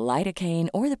 allergies to lidocaine,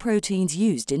 or the proteins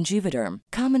used in Juvederm.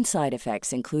 Common side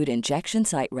effects include injection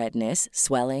site redness,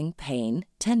 swelling, pain,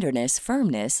 tenderness,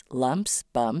 firmness, lumps,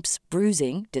 bumps,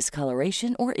 bruising,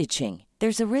 discoloration, or itching.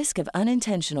 There's a risk of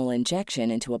unintentional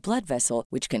injection into a blood vessel,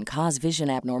 which can cause vision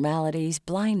abnormalities,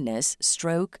 blindness,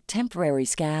 stroke, temporary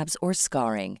scabs, or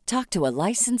scarring. Talk to a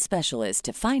licensed specialist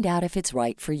to find out if it's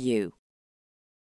right for you.